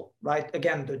global, right?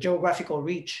 Again, the geographical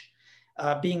reach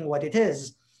being what it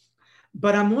is.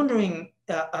 But I'm wondering,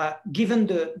 given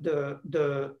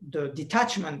the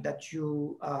detachment that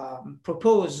you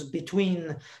propose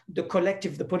between the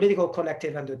collective, the political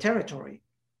collective, and the territory,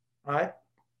 right?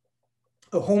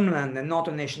 A homeland and not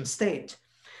a nation state.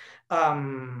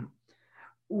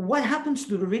 What happens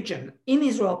to the region in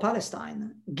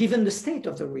Israel-Palestine, given the state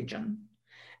of the region,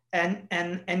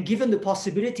 and given the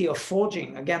possibility of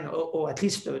forging, again, or at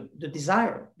least the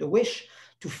desire, the wish,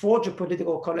 to forge a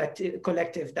political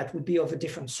collective that would be of a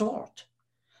different sort,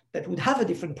 that would have a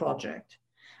different project?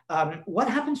 What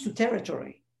happens to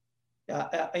territory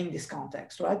in this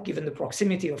context, right? Given the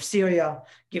proximity of Syria,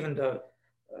 given the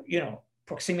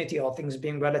proximity of things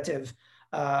being relative,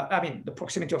 the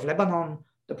proximity of Lebanon,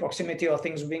 the proximity of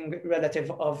things being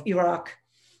relative of Iraq.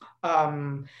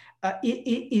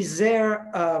 Is there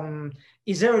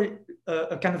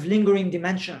a kind of lingering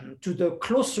dimension to the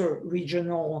closer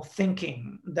regional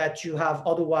thinking that you have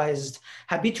otherwise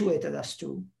habituated us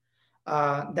to,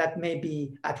 that may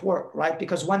be at work, right?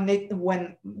 Because when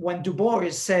Du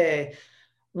Bois say,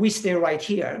 we stay right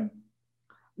here,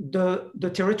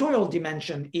 the territorial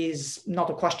dimension is not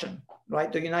a question,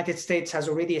 right? The United States has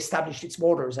already established its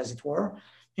borders, as it were,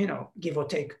 give or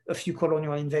take a few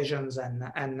colonial invasions and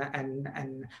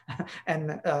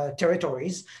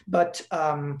territories, but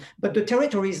the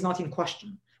territory is not in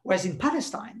question. Whereas in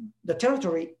Palestine, the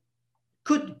territory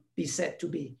could be said to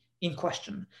be in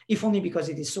question, if only because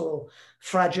it is so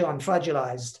fragile and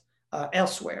fragilized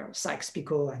elsewhere,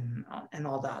 Sykes-Picot and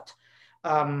all that.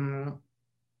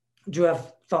 Do you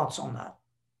have thoughts on that?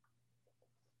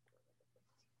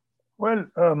 Well,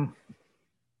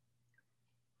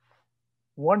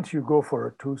 once you go for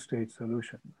a two-state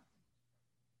solution,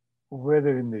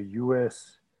 whether in the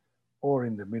US or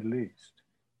in the Middle East,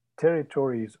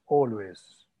 territory is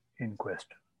always in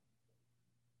question,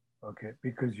 okay?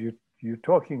 Because you're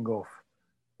talking of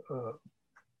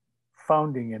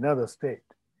founding another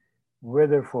state,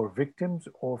 whether for victims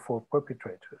or for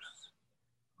perpetrators,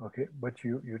 okay? But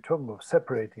you're talking of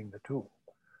separating the two.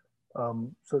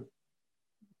 So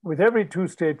with every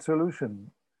two-state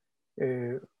solution,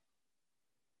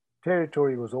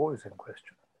 territory was always in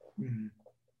question.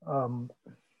 Mm-hmm.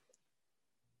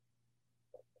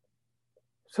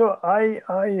 So I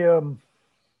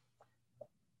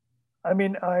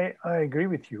agree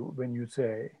with you when you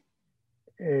say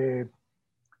that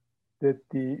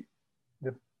the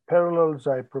parallels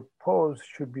I propose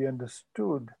should be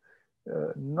understood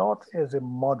not as a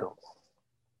model,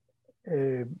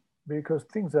 because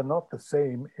things are not the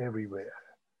same everywhere.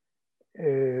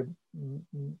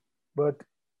 But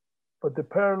the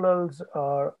parallels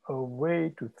are a way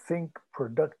to think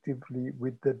productively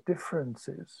with the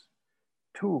differences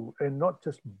too, and not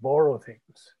just borrow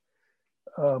things.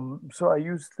 So I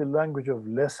use the language of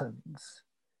lessons.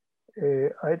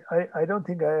 I don't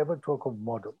think I ever talk of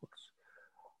models.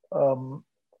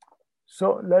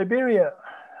 So Liberia,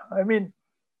 I mean,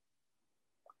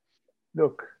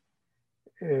 look,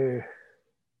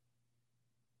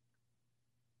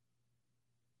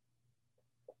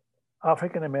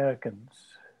 African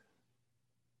Americans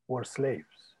were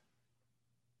slaves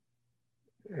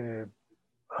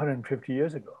 150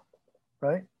 years ago,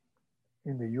 right?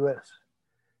 In the US.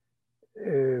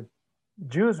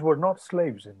 Jews were not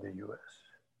slaves in the US.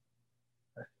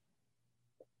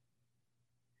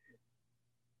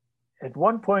 At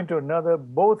one point or another,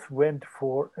 both went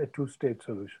for a two-state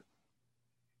solution.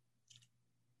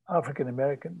 African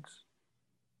Americans,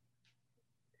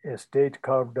 a state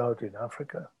carved out in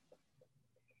Africa.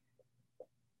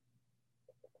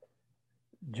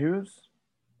 Jews,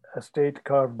 a state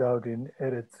carved out in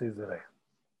Eretz Israel.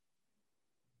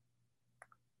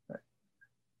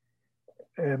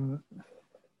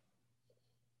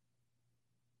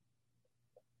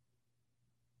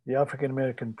 The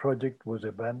African-American project was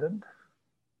abandoned.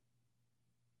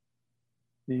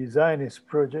 The Zionist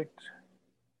project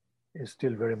is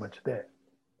still very much there.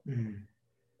 Mm-hmm.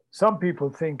 Some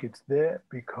people think it's there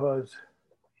because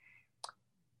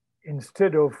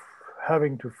instead of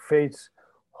having to face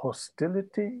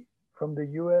hostility from the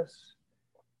US,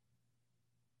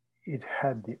 it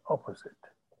had the opposite,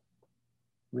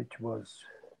 which was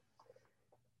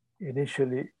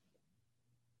initially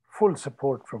full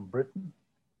support from Britain,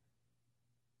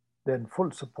 then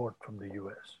full support from the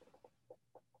US.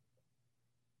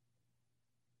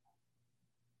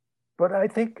 But I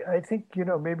think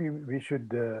maybe we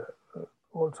should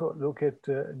also look at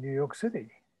New York City.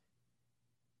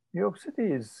 New York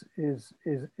City is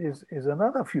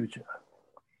another future.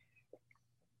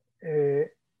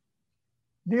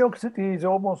 New York City is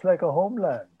almost like a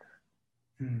homeland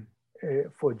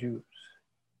for Jews.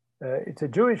 It's a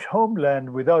Jewish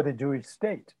homeland without a Jewish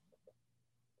state,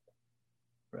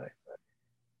 right?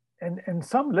 And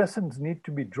some lessons need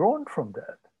to be drawn from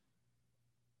that.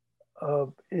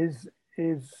 Is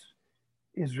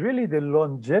really the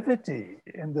longevity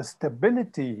and the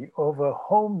stability of a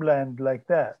homeland like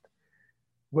that,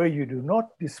 where you do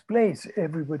not displace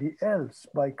everybody else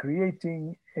by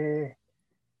creating an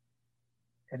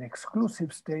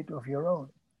exclusive state of your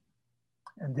own.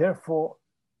 And therefore,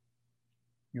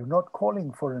 you're not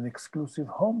calling for an exclusive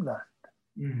homeland.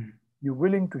 Mm-hmm. You're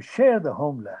willing to share the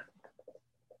homeland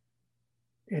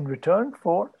in return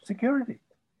for security.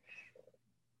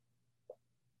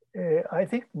 I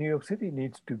think New York City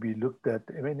needs to be looked at.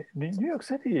 I mean, New York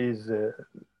City is,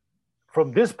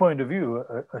 from this point of view,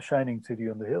 a shining city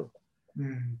on the hill.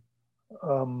 Mm.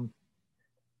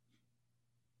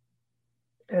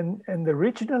 And the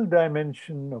regional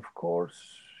dimension, of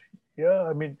course, yeah,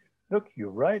 I mean, look, you're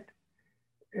right.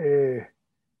 The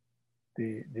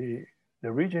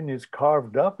region is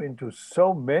carved up into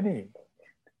so many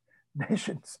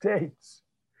nation states,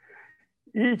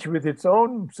 each with its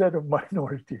own set of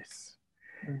minorities,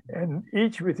 and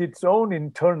each with its own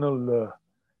internal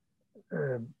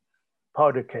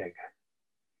powder keg,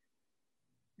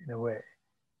 in a way.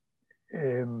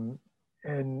 And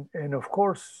of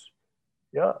course,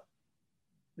 yeah,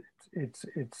 it's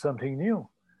something new,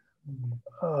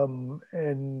 and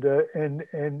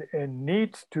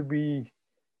needs to be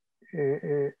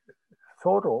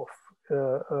thought of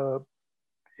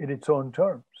in its own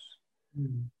terms.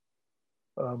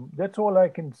 That's all I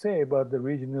can say about the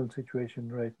regional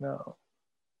situation right now.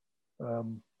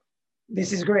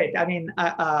 This is great. I mean,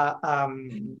 I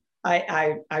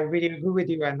really agree with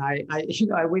you, and I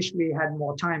wish we had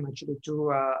more time actually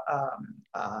to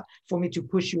for me to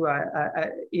push you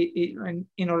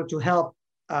in order to help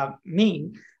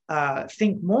me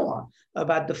think more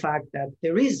about the fact that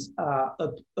there is a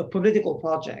political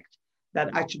project that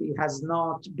actually has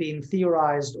not been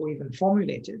theorized or even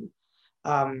formulated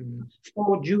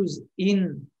for Jews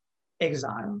in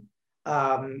exile,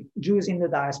 Jews in the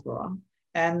diaspora,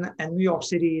 and New York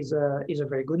City is a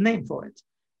very good name for it.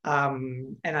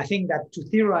 And I think that to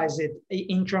theorize it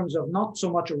in terms of not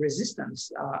so much a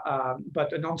resistance,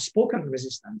 but an unspoken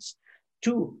resistance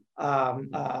to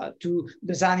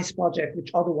the Zionist project,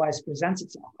 which otherwise presents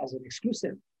itself as an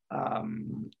exclusive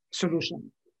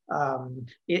solution,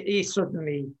 it is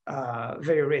certainly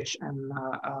very rich and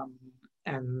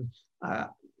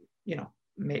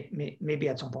maybe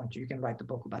at some point you can write a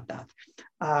book about that.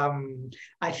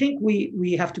 I think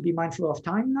we have to be mindful of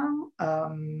time now.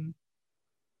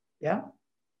 Yeah.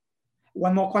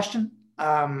 One more question.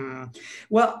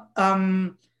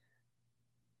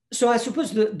 So I suppose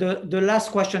the last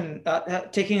question,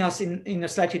 taking us in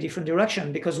a slightly different direction,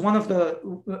 because one of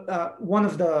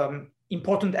the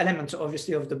important elements,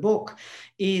 obviously, of the book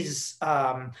is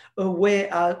a way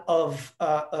out of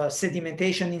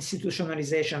sedimentation,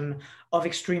 institutionalization of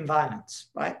extreme violence,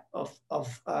 right? Of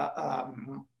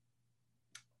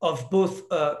both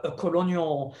a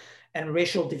colonial and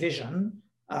racial division,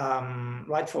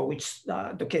 right? For which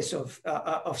the case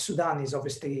of Sudan is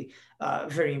obviously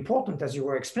very important, as you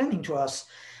were explaining to us.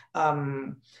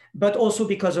 But also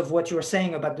because of what you were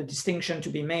saying about the distinction to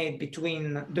be made between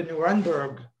the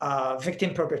Nuremberg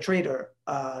victim-perpetrator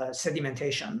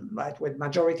sedimentation, right, where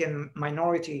majority and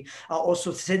minority are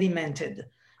also sedimented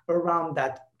around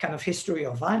that kind of history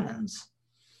of violence.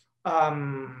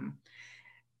 And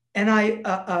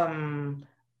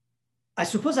I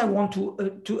suppose I want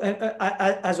to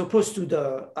as opposed to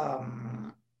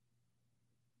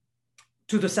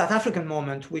the South African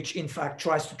moment, which in fact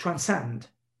tries to transcend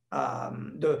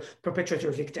the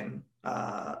perpetrator-victim,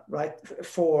 right,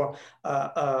 for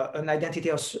an identity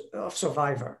of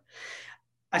survivor.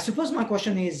 I suppose my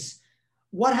question is,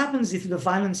 what happens if the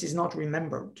violence is not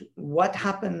remembered? What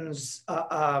happens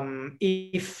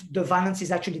if the violence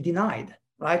is actually denied,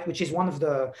 right? Which is one of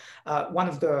the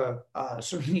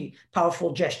certainly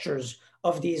powerful gestures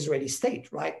of the Israeli state,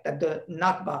 right? That the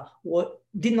Nakba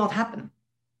did not happen,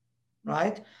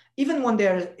 right? Even when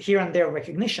there's here and there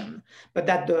recognition, but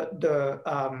that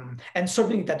and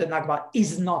certainly that the Nakba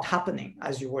is not happening,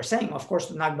 as you were saying. Of course,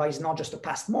 the Nakba is not just a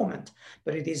past moment,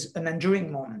 but it is an enduring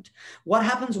moment. What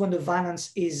happens when the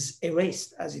violence is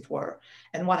erased, as it were?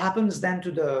 And what happens then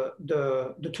to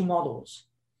the two models,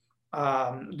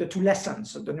 the two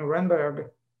lessons, the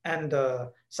Nuremberg and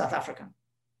the South African?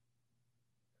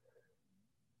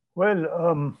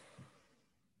 Well,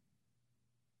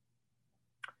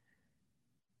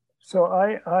 so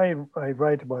I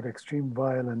write about extreme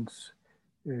violence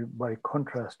by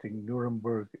contrasting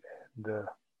Nuremberg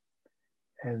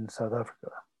and South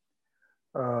Africa.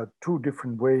 Two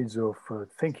different ways of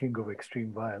thinking of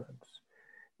extreme violence.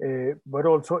 But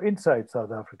also inside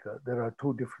South Africa, there are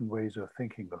two different ways of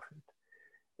thinking of it.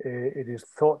 It is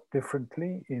thought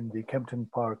differently in the Kempton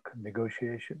Park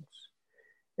negotiations,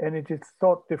 and it is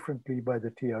thought differently by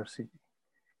the TRC.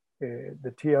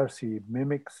 The TRC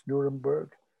mimics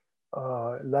Nuremberg.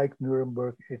 Like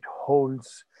Nuremberg, it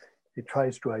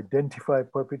tries to identify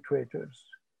perpetrators,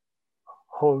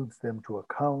 holds them to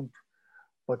account,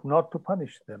 but not to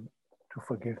punish them, to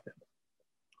forgive them.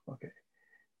 Okay.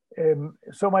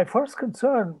 So my first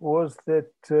concern was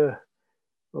that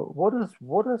what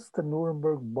does the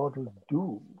Nuremberg model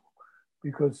do?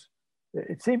 Because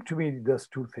it seemed to me it does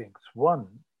two things. One,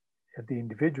 at the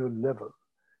individual level,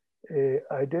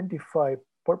 identify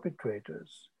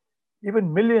perpetrators,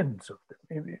 even millions of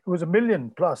them. It was 1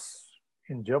 million plus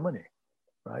in Germany,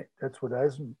 right? That's what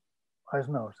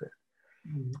Eisenhower said.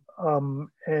 Mm-hmm.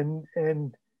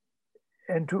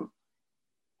 And to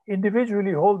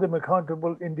individually hold them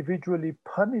accountable, individually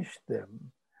punish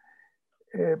them,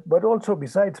 but also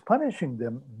besides punishing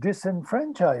them,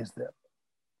 disenfranchise them.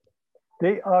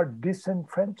 They are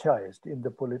disenfranchised in the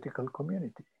political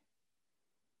community.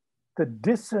 The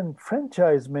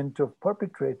disenfranchisement of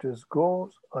perpetrators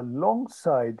goes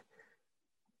alongside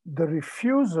the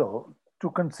refusal to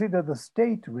consider the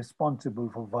state responsible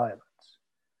for violence.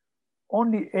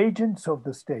 Only agents of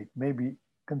the state may be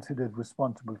considered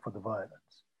responsible for the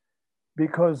violence,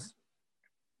 because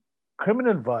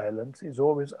criminal violence is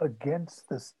always against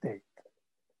the state.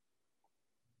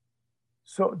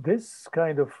 So this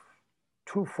kind of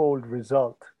twofold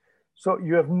result. So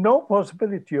you have no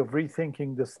possibility of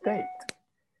rethinking the state.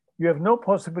 You have no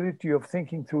possibility of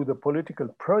thinking through the political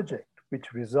project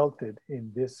which resulted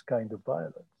in this kind of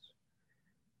violence.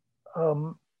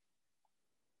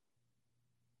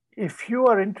 If you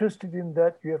are interested in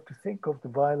that, you have to think of the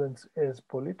violence as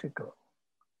political,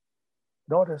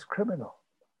 not as criminal.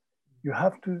 You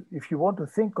have to, if you want to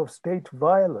think of state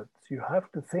violence, you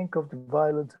have to think of the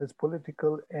violence as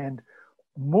political and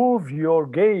move your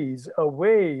gaze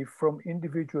away from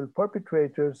individual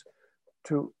perpetrators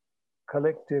to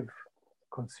collective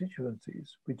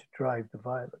constituencies which drive the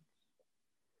violence.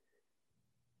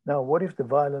 Now, what if the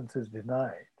violence is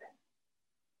denied?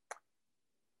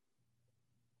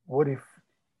 What if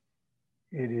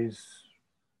it is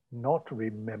not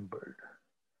remembered?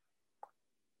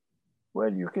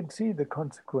 Well, you can see the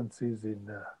consequences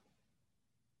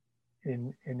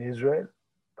in Israel.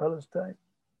 Palestine.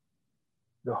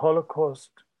 The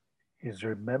Holocaust is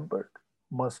remembered,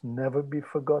 must never be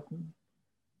forgotten,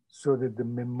 so that the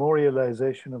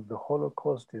memorialization of the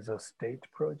Holocaust is a state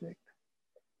project.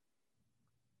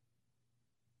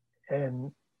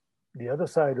 And the other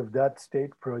side of that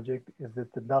state project is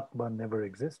that the Nakba never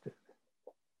existed.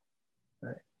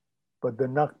 Right? But the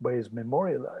Nakba is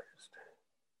memorialized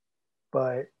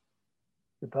by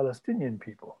the Palestinian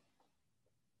people.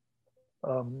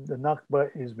 The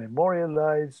Nakba is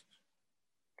memorialized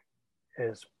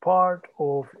as part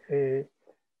of a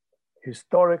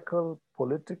historical,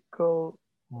 political,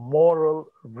 moral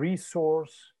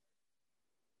resource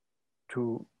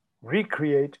to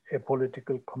recreate a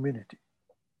political community.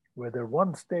 Whether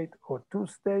one state or two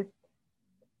states,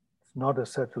 it's not a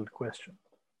settled question.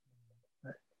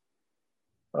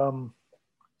 Right?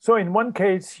 So in one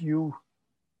case, you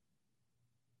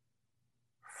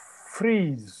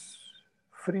freeze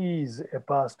a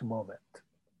past moment.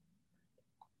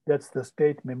 That's the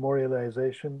state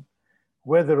memorialization,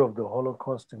 whether of the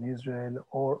Holocaust in Israel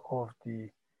or of the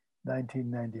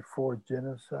 1994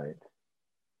 genocide.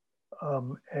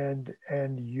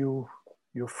 And you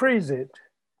freeze it,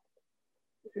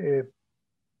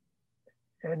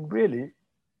 and really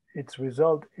its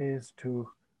result is to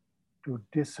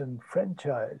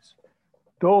disenfranchise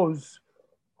those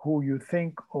who you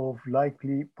think of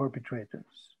likely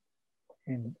perpetrators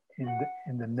in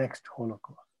the next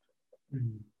Holocaust.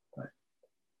 Mm-hmm. Right?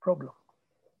 Problem.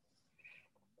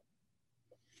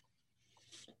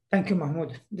 Thank you,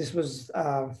 Mahmoud. This was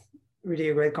really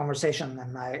a great conversation,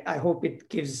 and I hope it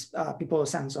gives people a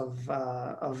sense of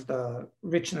the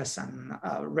richness and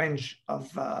range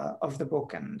of the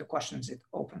book and the questions it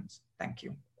opens. Thank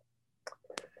you.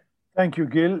 Thank you,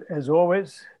 Gil, as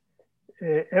always.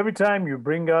 Every time you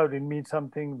bring out in me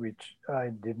something which I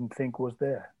didn't think was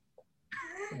there.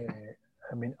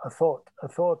 I mean, a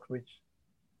thought which,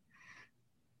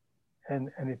 and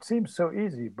it seems so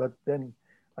easy, but then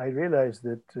I realized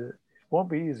that it won't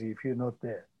be easy if you're not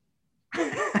there.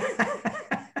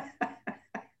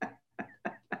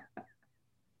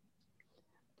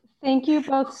 Thank you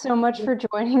both so much for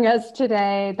joining us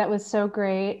today. That was so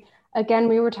great. Again,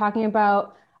 we were talking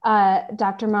about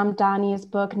Dr. Mamdani's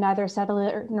book, Neither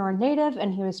Settler Nor Native,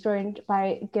 and he was joined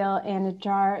by Gil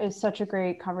Anidjar. It was such a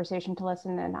great conversation to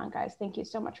listen in on, guys. Thank you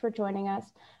so much for joining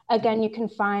us. Again, you can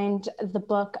find the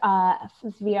book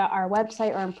via our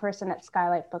website or in person at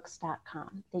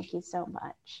skylightbooks.com. Thank you so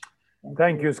much.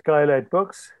 Thank you, Skylight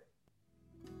Books.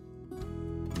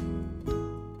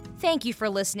 Thank you for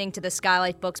listening to the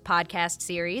Skylight Books podcast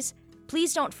series.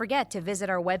 Please don't forget to visit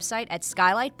our website at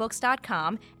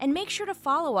skylightbooks.com and make sure to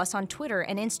follow us on Twitter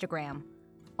and Instagram.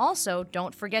 Also,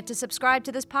 don't forget to subscribe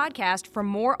to this podcast for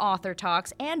more author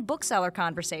talks and bookseller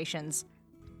conversations.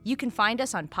 You can find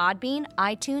us on Podbean,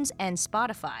 iTunes, and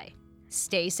Spotify.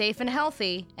 Stay safe and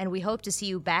healthy, and we hope to see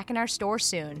you back in our store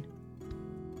soon.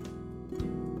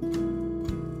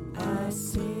 I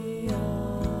see